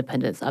of the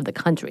independence of the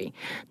country.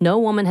 No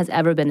woman has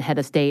ever been head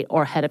of state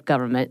or head of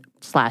government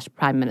 /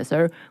 prime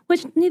minister,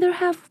 which neither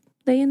have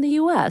they in the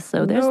U.S.,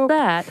 so there's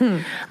that.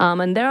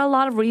 And there are a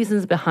lot of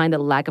reasons behind the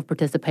lack of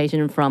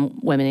participation from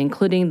women,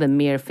 including the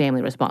mere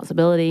family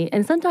responsibility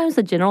and sometimes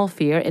the general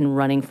fear in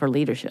running for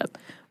leadership.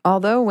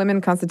 Although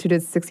women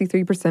constituted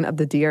 63% of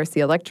the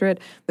DRC electorate,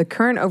 the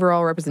current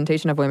overall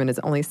representation of women is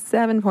only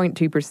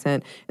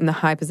 7.2% in the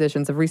high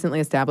positions of recently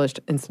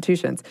established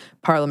institutions,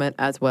 parliament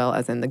as well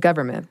as in the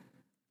government.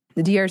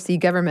 The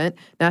DRC government,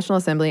 National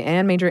Assembly,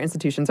 and major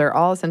institutions are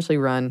all essentially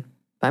run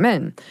by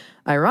men.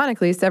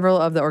 Ironically, several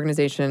of the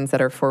organizations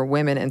that are for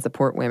women and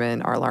support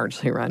women are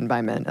largely run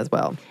by men as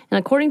well. And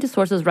according to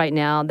sources right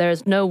now,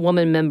 there's no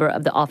woman member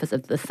of the Office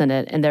of the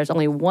Senate, and there's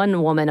only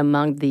one woman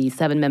among the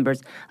 7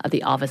 members of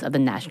the Office of the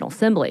National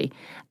Assembly.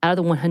 Out of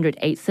the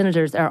 108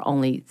 senators, there are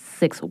only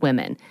 6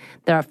 women.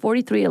 There are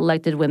 43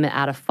 elected women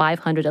out of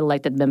 500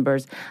 elected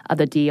members of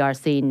the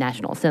DRC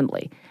National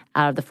Assembly.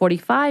 Out of the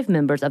 45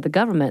 members of the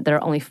government, there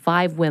are only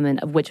 5 women,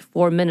 of which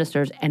 4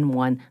 ministers and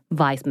 1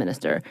 vice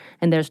minister.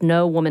 And there's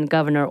no woman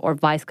governor or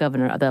vice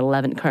governor of the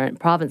 11 current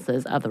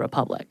provinces of the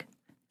republic.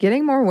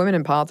 Getting more women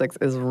in politics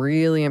is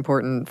really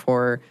important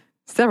for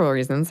several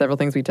reasons, several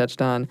things we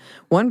touched on.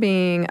 One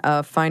being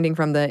a finding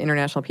from the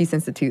International Peace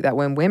Institute that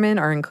when women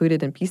are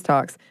included in peace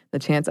talks, the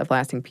chance of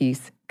lasting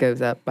peace goes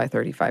up by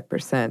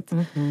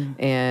 35%.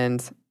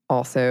 And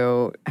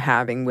also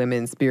having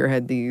women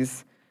spearhead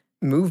these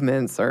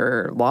movements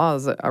or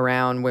laws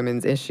around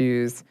women's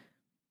issues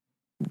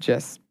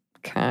just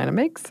kind of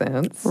makes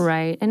sense.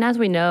 Right. And as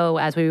we know,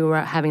 as we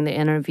were having the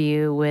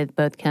interview with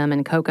both Kim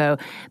and Coco,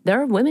 there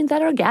are women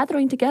that are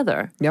gathering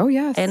together. Oh,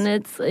 yes. And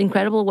it's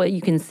incredible what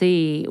you can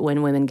see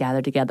when women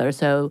gather together.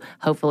 So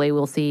hopefully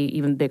we'll see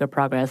even bigger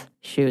progress.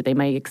 Shoot, they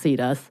may exceed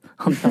us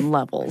on some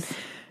levels.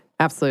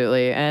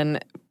 Absolutely.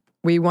 And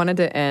we wanted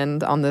to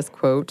end on this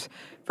quote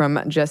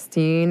from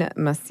Justine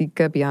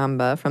Masika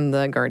Biamba from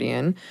The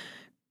Guardian.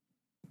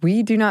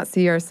 "We do not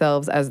see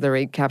ourselves as the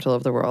rape capital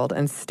of the world.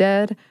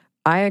 Instead,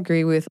 I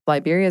agree with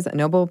Liberia's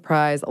Nobel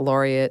Prize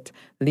laureate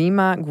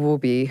Lima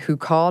Gwubi, who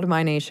called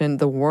my nation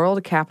the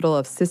world capital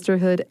of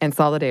sisterhood and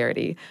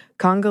solidarity.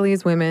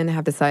 Congolese women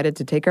have decided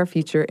to take our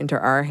future into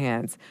our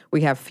hands.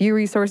 We have few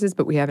resources,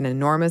 but we have an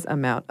enormous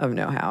amount of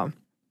know-how."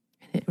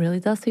 It really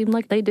does seem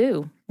like they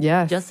do.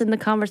 Yes. Just in the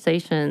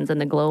conversations and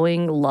the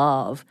glowing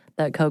love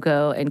that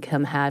Coco and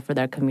Kim had for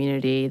their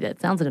community, that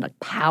sounds like a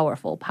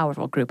powerful,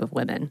 powerful group of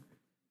women.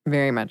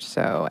 Very much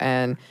so.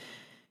 And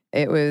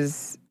it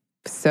was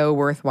so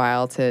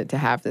worthwhile to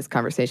have this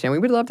conversation. We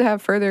would love to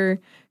have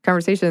further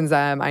conversations.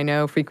 I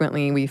know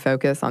frequently we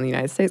focus on the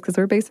United States because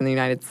we're based in the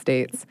United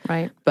States.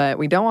 Right. But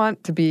we don't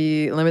want to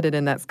be limited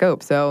in that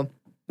scope. So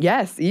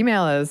yes,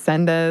 email us,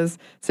 send us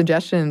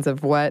suggestions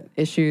of what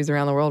issues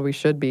around the world we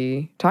should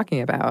be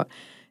talking about.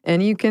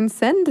 And you can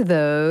send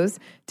those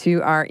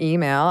to our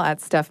email at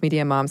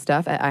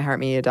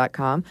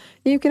stuffmediamomstuff@iheartmedia.com.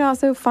 You can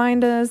also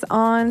find us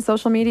on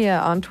social media,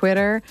 on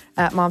Twitter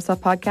at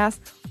momstuffpodcast,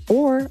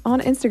 or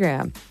on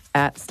Instagram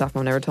at Stuff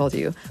Mom Never Told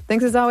You.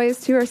 Thanks as always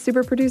to our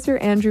super producer,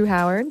 Andrew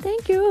Howard.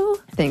 Thank you.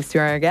 Thanks to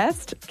our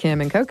guest, Kim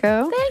and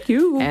Coco. Thank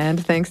you.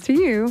 And thanks to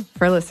you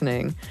for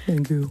listening.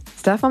 Thank you.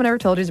 Stuff Mom Never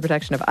Told You is a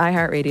production of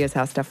iHeartRadio's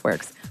How Stuff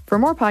Works. For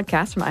more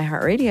podcasts from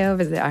iHeartRadio,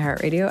 visit the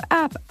iHeartRadio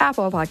app,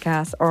 Apple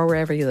Podcasts, or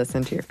wherever you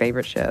listen to your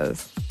favorite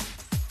shows.